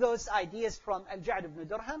took those ideas from Al-Ja'd ibn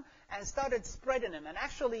Dirham and started spreading them. And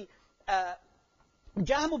actually,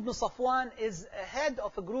 Jahm ibn Safwan is a head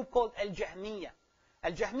of a group called Al-Jahmiyyah.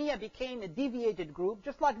 Al-Jahmiyyah became a deviated group,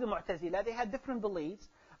 just like the Mu'tazila. They had different beliefs,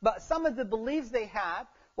 but some of the beliefs they had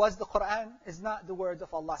was the Quran is not the words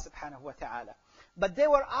of Allah subhanahu wa ta'ala. But they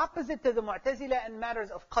were opposite to the Mu'tazila in matters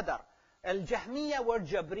of qadar. Al-Jahmiyyah were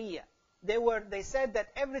Jabriyah. They said that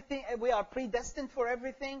everything, we are predestined for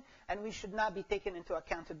everything, and we should not be taken into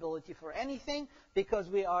accountability for anything, because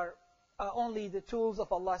we are only the tools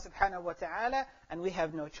of Allah subhanahu wa ta'ala, and we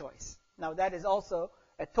have no choice. Now that is also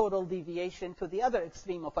a total deviation to the other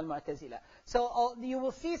extreme of Al-Mu'tazila. So you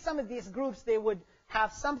will see some of these groups, they would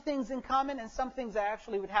have some things in common, and some things that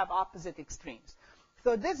actually would have opposite extremes.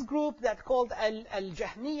 So this group that called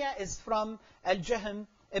Al-Jahmiyyah is from Al-Jahm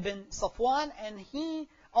ibn Safwan, and he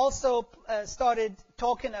also started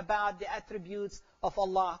talking about the attributes of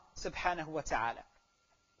Allah subhanahu wa ta'ala.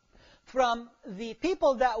 From the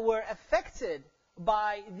people that were affected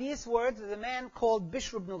by these words, the man called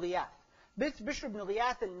Bishr ibn Ghiyath. Bishr ibn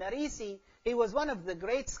Ghiyath al-Marisi, he was one of the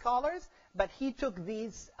great scholars, but he took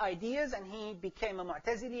these ideas and he became a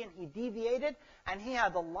Mu'tazili, and he deviated, and he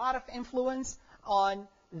had a lot of influence on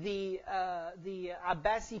the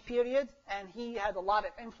Abbasi period, and he had a lot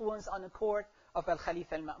of influence on the court of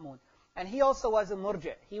Al-Khalifa al-Ma'mun. And he also was a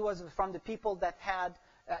murji'. He was from the people that had,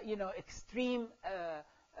 extreme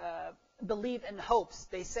belief and hopes.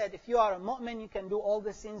 They said, if you are a mu'min, you can do all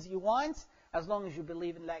the sins you want, as long as you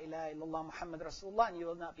believe in La ilaha illallah Muhammad Rasulullah, and you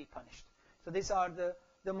will not be punished. So these are the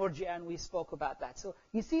murji'ah, and we spoke about that. So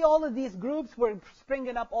you see all of these groups were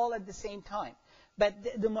springing up all at the same time. But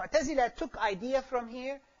the Mu'tazila took idea from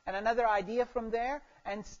here, and another idea from there,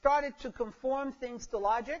 and started to conform things to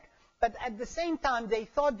logic. But at the same time, they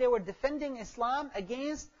thought they were defending Islam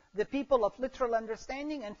against the people of literal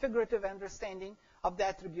understanding and figurative understanding of the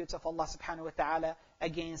attributes of Allah subhanahu wa ta'ala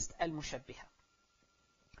against al-mushabbiha.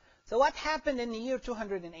 So what happened in the year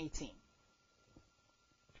 218?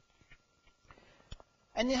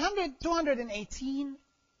 In the 218,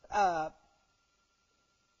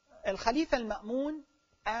 Al-Khalifa al-Ma'mun,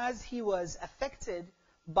 as he was affected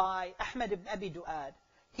by Ahmad ibn Abi Du'ad,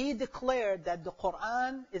 he declared that the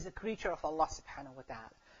Quran is a creature of Allah subhanahu wa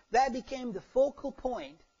ta'ala. That became the focal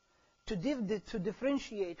point to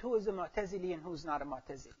differentiate who is a Mu'tazili and who is not a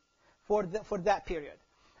Mu'tazili for that period.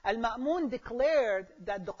 Al-Ma'mun declared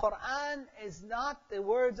that the Quran is not the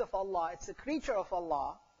words of Allah, it's a creature of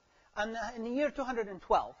Allah, in the year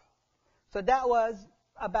 212. So that was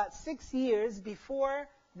about 6 years before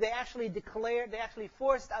they actually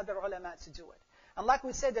forced other ulama to do it. And like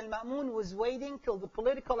we said, Al-Ma'mun was waiting till the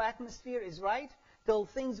political atmosphere is right, till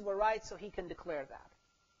things were right, so he can declare that.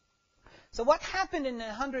 So what happened in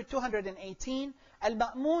 218,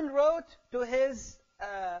 Al-Ma'mun wrote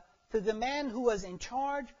to the man who was in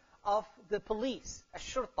charge of the police,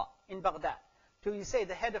 Ash-Shurta, in Baghdad, to, you say,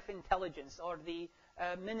 the head of intelligence or the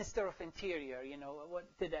minister of interior, what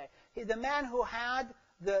today. The man who had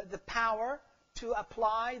the power to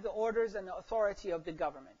apply the orders and the authority of the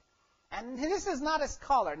government. And this is not a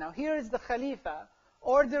scholar. Now here is the Khalifa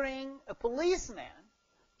ordering a policeman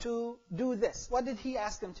to do this. What did he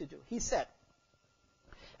ask him to do? He said,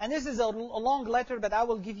 and this is a long letter, but I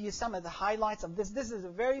will give you some of the highlights of this. This is a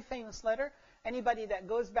very famous letter. Anybody that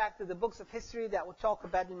goes back to the books of history that will talk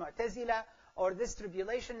about the Mu'tazila or this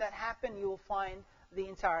tribulation that happened, you will find the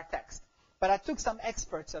entire text. But I took some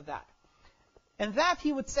experts of that. In that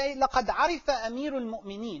he would say, لَقَدْ عَرِفَ أَمِيرُ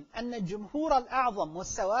الْمُؤْمِنِينَ أَنَّ الجمهور الأعظم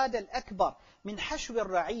والسواد الأكبر من حشو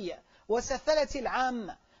الرعية وسفلة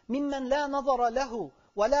العامة ممن لا نظر له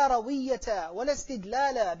ولا روية ولا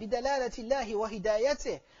استدلال بدلالة الله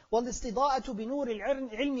وهدايته والاستضاءة بنور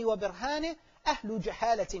العلم وبرهانه أهل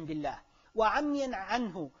جهالة بالله وعمي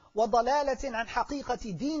عنه وضلالة عن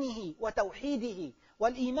حقيقة دينه وتوحيده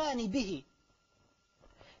والإيمان به.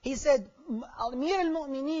 He said, Amir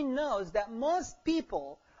al-Mu'mineen knows that most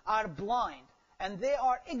people are blind and they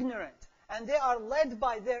are ignorant and they are led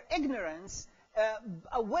by their ignorance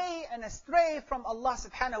away and astray from Allah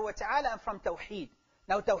subhanahu wa ta'ala and from Tawheed.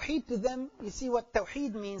 Now Tawheed to them, you see what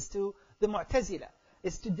Tawheed means to the Mu'tazila,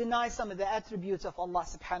 is to deny some of the attributes of Allah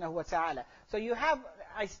subhanahu wa ta'ala. So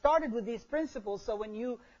I started with these principles, so when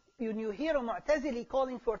you hear a Mu'tazili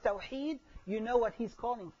calling for Tawheed, you know what he's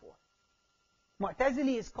calling for.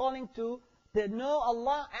 Mu'tazili is calling to know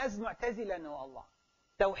Allah as Mu'tazila know Allah.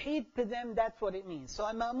 Tawheed to them, that's what it means. So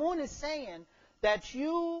Ma'mun is saying that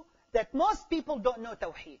most people don't know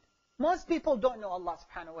Tawheed. Most people don't know Allah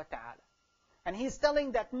subhanahu wa ta'ala. And he's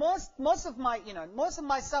telling that most of my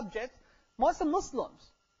subjects, most of Muslims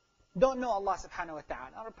don't know Allah subhanahu wa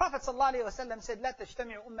ta'ala. Our Prophet sallallahu alayhi wa sallam said, لا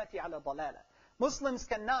تجتمع أمتي على ضلالة. Muslims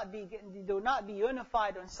do not be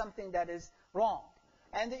unified on something that is wrong.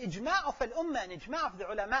 And the ijma' of al-ummah and ijma' of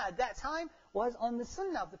the ulama at that time was on the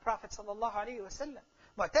sunnah of the Prophet sallallahu alayhi wa sallam.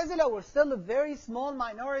 Mu'tazila were still a very small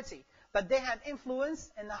minority, but they had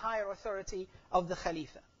influence in the higher authority of the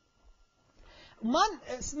Khalifa.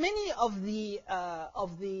 Many of the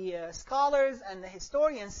scholars and the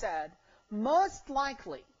historians said, most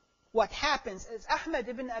likely what happens is Ahmad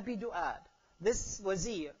ibn Abi Du'ad, this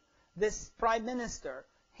wazir, this prime minister,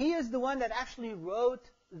 he is the one that actually wrote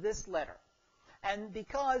this letter. And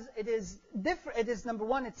because it is number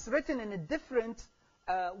one, it's written in a different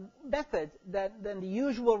method than the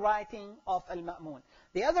usual writing of Al-Ma'mun.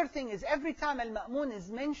 The other thing is, every time Al-Ma'mun is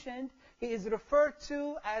mentioned, he is referred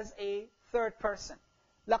to as a third person.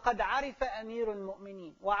 لَقَدْ عَرِفَ أَمِيرُ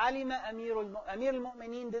الْمُؤْمِنِينَ وَعَلِمَ Amir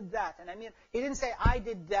al-Mu'mineen did that. And he didn't say, I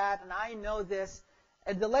did that, and I know this.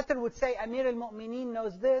 The letter would say, Amir al-Mu'mineen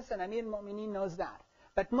knows this, and Amir al-Mu'mineen knows that.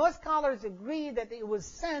 But most scholars agree that it was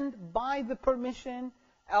sent by the permission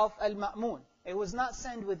of Al-Ma'mun. It was not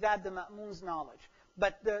sent without the Ma'mun's knowledge.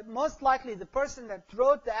 But most likely the person that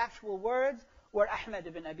wrote the actual words were Ahmad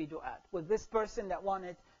ibn Abi Du'ad, was this person that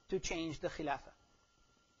wanted to change the Khilafah.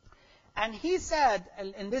 And he said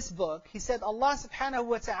in this book, he said, Allah subhanahu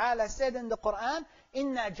wa ta'ala said in the Quran,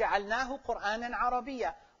 إِنَّا جَعَلْنَاهُ قُرْآنًا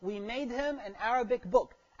عَرَبِيًّا. We made him an Arabic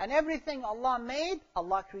book. And everything Allah made,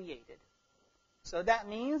 Allah created. So that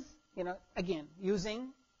means, again, using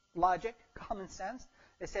logic, common sense,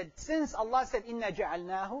 they said, since Allah said, إِنَّا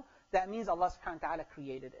جَعَلْنَاهُ, that means Allah subhanahu wa ta'ala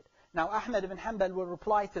created it. Now Ahmad ibn Hanbal will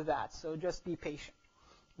reply to that, so just be patient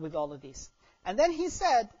with all of these. And then he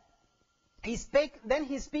said, he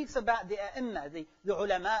speaks about the Ummah, the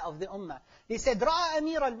ulama of the Ummah. He said, رَأَى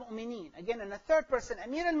أَمِيرَ الْمُؤْمِنِينَ. Again, in a third person,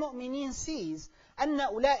 Amir al-Mu'mineen sees أَنَّ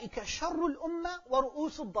أُولَٰئِكَ شَرُّ الْأُمَّةِ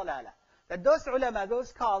وَرُؤُوسُ الضَّلَالَةِ. That those ulama, those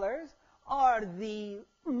scholars, are the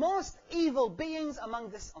most evil beings among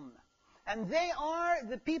this Ummah. And they are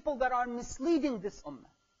the people that are misleading this Ummah.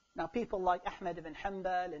 Now, people like Ahmad ibn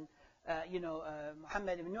Hanbal and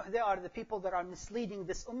Muhammad ibn Nuh, they are the people that are misleading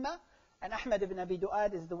this Ummah. And Ahmad ibn Abi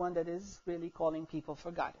Du'ad is the one that is really calling people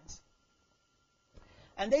for guidance.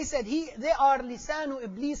 And they said, they are lisanu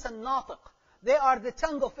iblis al-natiq. They are the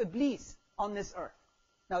tongue of Iblis on this earth.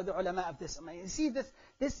 Now the ulama of this ummah. You see,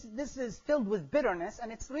 this is filled with bitterness,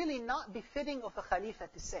 and it's really not befitting of a Khalifa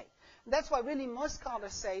to say. That's why really most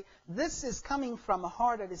scholars say, this is coming from a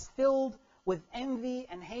heart that is filled with envy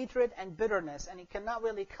and hatred and bitterness. And it cannot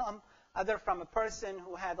really come either from a person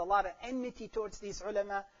who had a lot of enmity towards these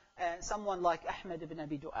ulama, someone like Ahmad ibn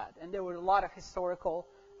Abi Du'ad. And there were a lot of historical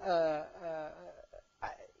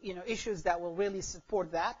issues that will really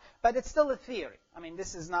support that. But it's still a theory. I mean,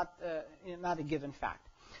 this is not a given fact.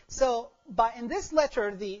 So, in this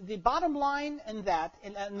letter, the bottom line in that,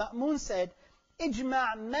 Al-Ma'mun said,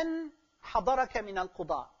 "Ijma' man hadaraka min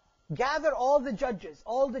al-qudaa." Gather all the judges,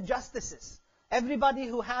 all the justices, everybody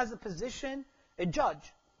who has a position, a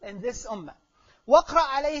judge in this ummah. وَقْرَأْ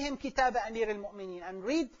عَلَيْهِمْ كِتَابَ أَمِيرِ الْمُؤْمِنِينَ. And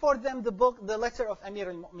read for them the letter of Amir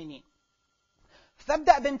al-Mu'mineen.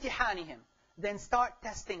 فَابْدَأْ بِامْتِحَانِهِمْ. Then start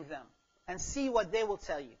testing them and see what they will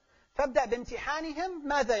tell you. فَابْدَأْ بِامْتِحَانِهِمْ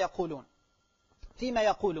ماذا يقولون فيما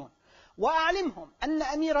يقولون وأعلمهم أن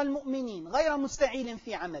أمير المؤمنين غير مستعيل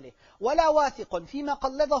في عمله ولا واثق فيما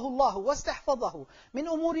قلده الله واستحفظه من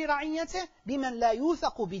أمور رعيته بمن لا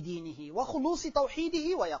يوثق بدينه وخلوص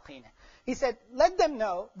توحيده ويقينه. He said, let them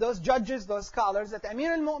know, those judges, those scholars, that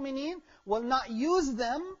Amir al-Mu'mineen will not use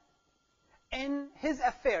them in his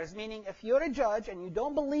affairs. Meaning, if you're a judge and you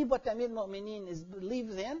don't believe what Amir al-Mu'mineen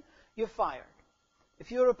believes in, you're fired.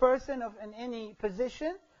 If you're a person in any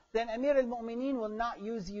position, then Amir al-Mu'mineen will not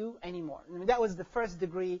use you anymore. I mean, that was the first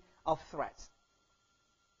degree of threat.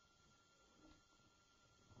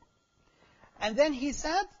 And then he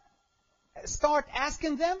said, start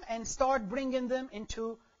asking them and start bringing them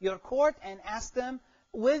into your court and ask them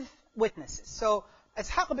with witnesses. So,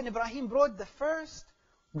 Ishaq ibn Ibrahim brought the first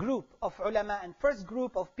group of ulama and first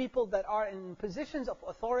group of people that are in positions of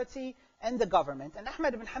authority in the government. And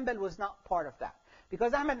Ahmad ibn Hanbal was not part of that.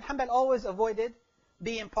 Because Ahmad ibn Hanbal always avoided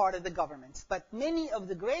being part of the governments. But many of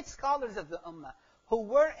the great scholars of the ummah who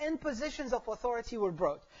were in positions of authority were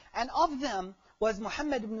brought. And of them was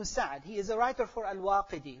Muhammad ibn Sa'd. He is a writer for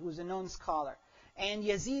Al-Waqidi, who is a known scholar. And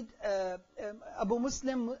Yazid, Abu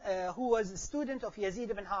Muslim, who was a student of Yazid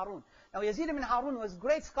ibn Harun. Now Yazid ibn Harun was a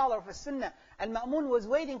great scholar of Sunnah. Al-Ma'mun was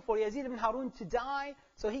waiting for Yazid ibn Harun to die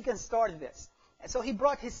so he can start this. So he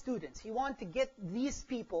brought his students. He wanted to get these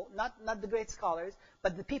people, not the great scholars,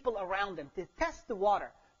 but the people around them, to test the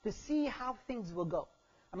water, to see how things will go.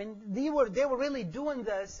 I mean, they were really doing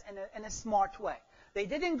this in a smart way. They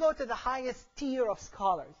didn't go to the highest tier of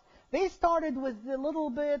scholars. They started with a little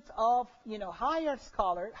bit of, high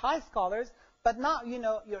scholars, but not,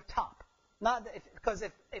 your top. Because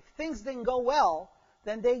if things didn't go well,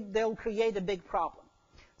 then they'll create a big problem.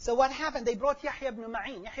 So what happened? They brought Yahya ibn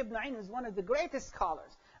Ma'in. Yahya ibn Ma'in was one of the greatest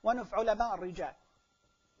scholars, one of ulama al-rijal,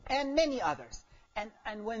 and many others.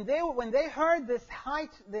 And when they heard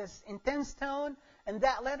this intense tone in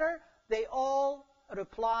that letter, they all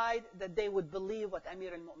replied that they would believe what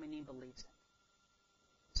Amir al-Mu'mineen believes in.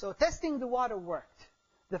 So testing the water worked.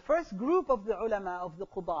 The first group of the ulama, of the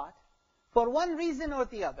qudat, for one reason or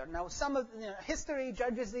the other. Now, history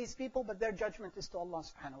judges these people, but their judgment is to Allah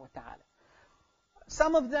subhanahu wa ta'ala.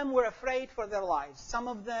 Some of them were afraid for their lives. Some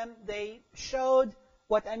of them, they showed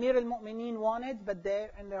what Amir al-Mu'mineen wanted, but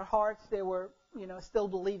in their hearts, they were, still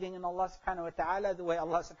believing in Allah subhanahu wa ta'ala the way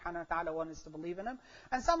Allah subhanahu wa ta'ala wanted us to believe in Him.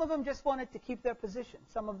 And some of them just wanted to keep their position.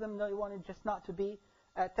 Some of them, they wanted just not to be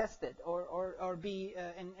tested or be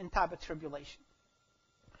in type of tribulation.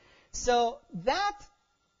 So that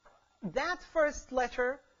first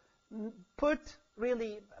letter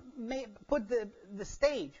made the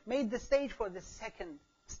stage for the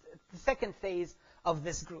second phase of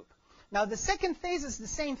this group. Now the second phase is the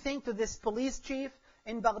same thing to this police chief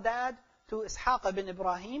in Baghdad, to Ishaq ibn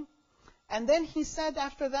Ibrahim. And then he said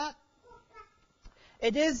after that,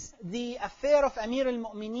 it is the affair of Amir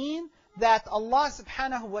al-Mu'mineen that Allah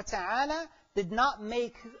subhanahu wa ta'ala did not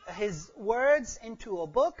make His words into a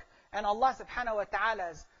book, and Allah subhanahu wa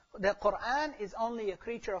ta'ala's the Quran is only a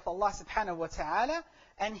creature of Allah subhanahu wa ta'ala.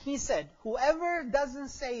 And he said, whoever doesn't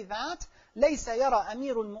say that, لَيْسَ يَرَى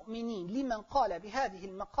أَمِيرُ الْمُؤْمِنِينَ لِمَنْ قَالَ بِهَذِهِ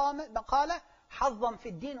الْمَقَالَةِ حَظًّا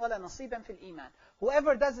فِي الدِّينِ وَلَا نَصِيبًا فِي الْإِيمَانِ.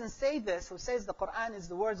 Whoever doesn't say this, who says the Quran is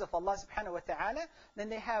the words of Allah subhanahu wa ta'ala, then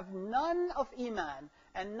they have none of Iman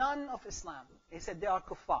and none of Islam. He said they are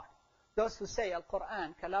kuffar. Those who say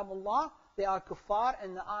Al-Quran, Kalamullah, they are kuffar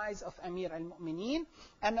in the eyes of Amir al-Mu'mineen.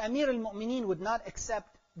 And Amir al-Mu'mineen would not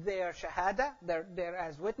accept their shahada, their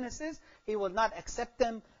as witnesses. He will not accept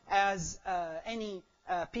them as any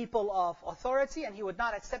people of authority, and he would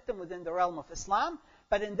not accept them within the realm of Islam.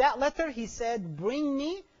 But in that letter, he said, bring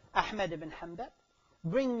me Ahmad ibn Hanbal,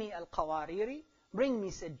 bring me Al-Qawariri, bring me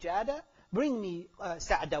Sajjada, bring me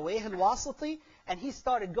Sa'dawayh al-Wasiti. And he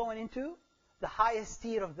started going into the highest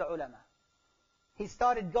tier of the ulama. He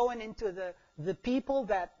started going into the people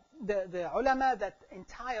that, the ulama that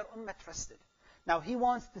entire ummah trusted. Now he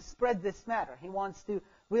wants to spread this matter. He wants to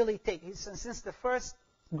really since the first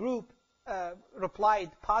group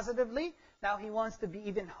replied positively, now he wants to be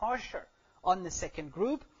even harsher on the second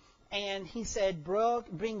group. And he said,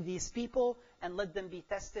 bring these people and let them be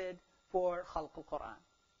tested for Khalq al-Quran.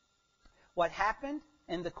 What happened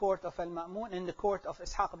in the court of Al-Ma'mun, in the court of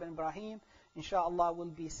Ishaq ibn Ibrahim, inshallah will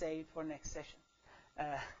be saved for next session.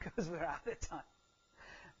 Because we're out of time.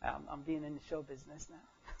 I'm being in the show business now.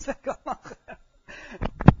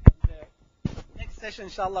 Next session,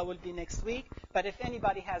 inshallah, will be next week. But if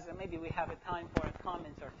anybody has, maybe we have a time for a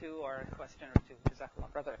comment or two or a question or two. Jazakallah.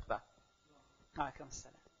 Brother Iqbal. Alaikum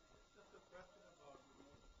assalam. Just a question about do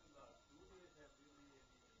they have really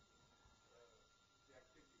any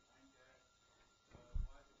objective behind that?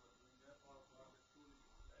 Why they were doing that, or was it truly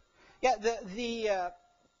that? Yeah,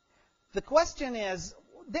 the question is,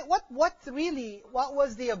 what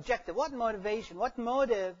was the objective? What motivation? What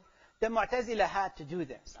motive the Mu'tazila had to do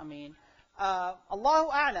this? I mean, Allahu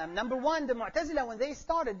A'lam. Number one, the Mu'tazila, when they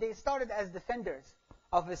started as defenders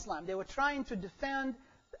of Islam. They were trying to defend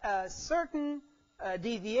certain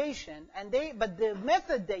deviation, but the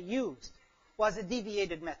method they used was a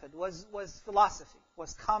deviated method, was philosophy,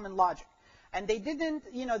 was common logic. And they didn't,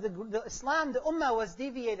 the Islam, the Ummah was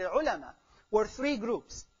deviated. Ulama were three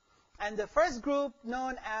groups. And the first group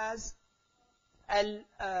known as Al-Mu'tazila.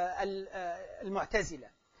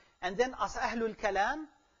 And then Ahlul Kalam,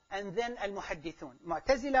 and then Al-Muhaddithun.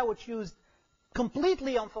 Mu'tazila, which used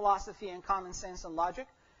completely on philosophy and common sense and logic.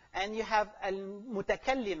 And you have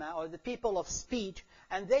Al-Mutakallima, or the people of speech,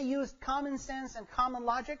 and they used common sense and common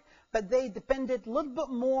logic, but they depended a little bit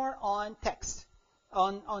more on text,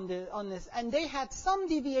 on this. And they had some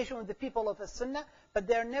deviation with the people of the Sunnah, but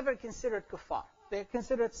they're never considered kuffar. They're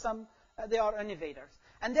considered they are innovators.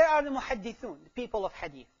 And there are the Muhaddithun, the people of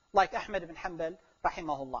Hadith, like Ahmad ibn Hanbal,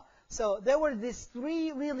 rahimahullah. So there were these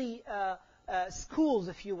three really schools,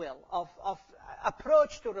 if you will, of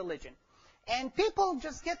approach to religion. And people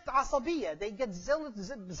just get asabiyya. They get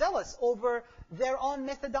zealous over their own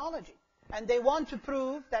methodology. And they want to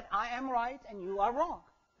prove that I am right and you are wrong.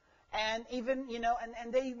 And even,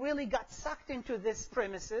 and they really got sucked into these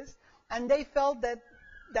premises. And they felt that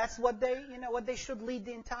that's what they should lead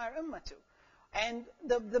the entire ummah to. And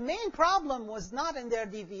the main problem was not in their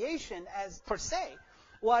deviation as per se,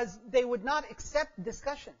 was they would not accept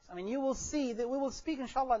discussions. I mean, you will see that we will speak,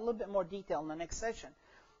 inshallah, a little bit more detail in the next session.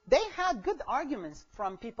 They had good arguments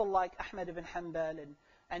from people like Ahmad ibn Hanbal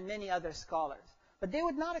and many other scholars. But they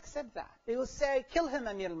would not accept that. They would say, kill him,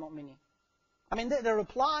 Amir al-Mu'mineen. I mean, the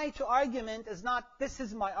reply to argument is not, this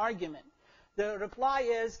is my argument. The reply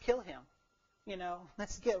is, kill him.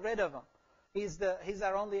 Let's get rid of him. He's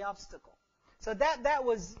our only obstacle. So that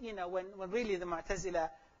was, when really the Mu'tazila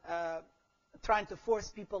trying to force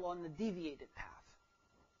people on the deviated path.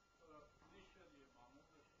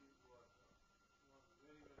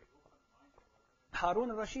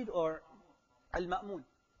 Harun al-Rashid or Al-Ma'mun?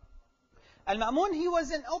 Al-Ma'mun, he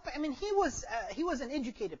was an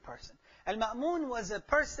educated person. Al-Ma'mun was a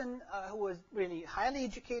person who was really highly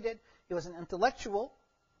educated. He was an intellectual,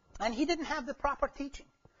 and he didn't have the proper teaching.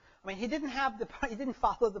 I mean, he didn't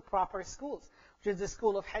follow the proper schools, which is the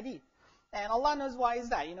school of Hadith. And Allah knows why is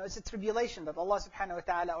that. It's a tribulation that Allah subhanahu wa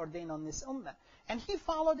ta'ala ordained on this ummah. And he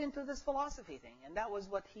followed into this philosophy thing, and that was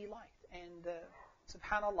what he liked. And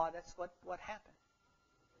subhanallah, that's what happened.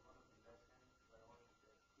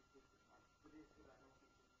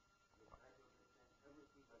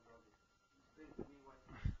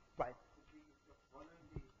 Right.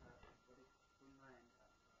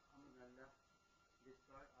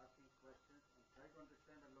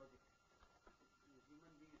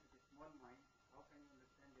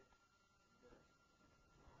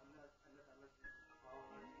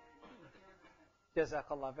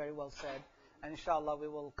 Jazakallah, very well said. And inshallah we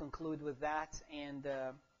will conclude with that and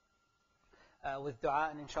with dua,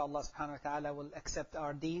 and inshallah subhanahu wa ta'ala will accept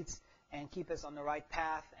our deeds and keep us on the right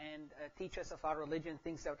path and teach us of our religion,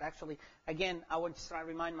 things that actually, again, I want to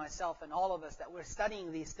remind myself and all of us that we're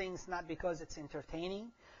studying these things not because it's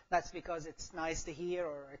entertaining, that's because it's nice to hear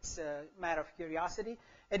or it's a matter of curiosity.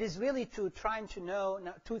 It is really to trying to know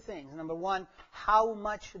two things. Number one, how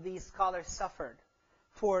much these scholars suffered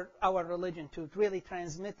for our religion to really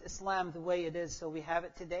transmit Islam the way it is so we have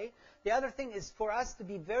it today. The other thing is for us to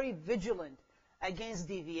be very vigilant against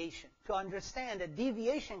deviation, to understand that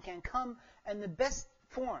deviation can come in the best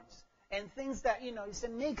forms and things that, you say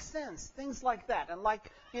make sense, things like that. And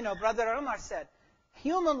like, Brother Umar said,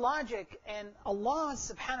 human logic and Allah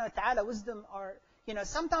subhanahu wa ta'ala wisdom are,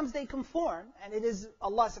 sometimes they conform and it is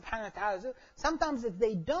Allah subhanahu wa ta'ala. Sometimes if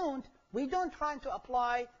they don't, we don't try to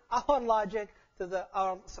apply our logic to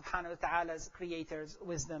our subhanahu wa ta'ala's creator's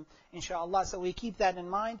wisdom, inshallah. So we keep that in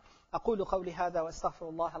mind. أقول قولي هذا وأستغفر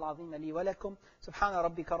الله العظيم لي ولكم سبحان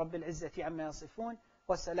ربك رب العزة عما يصفون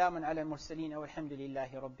والسلام على المرسلين والحمد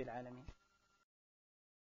لله رب العالمين.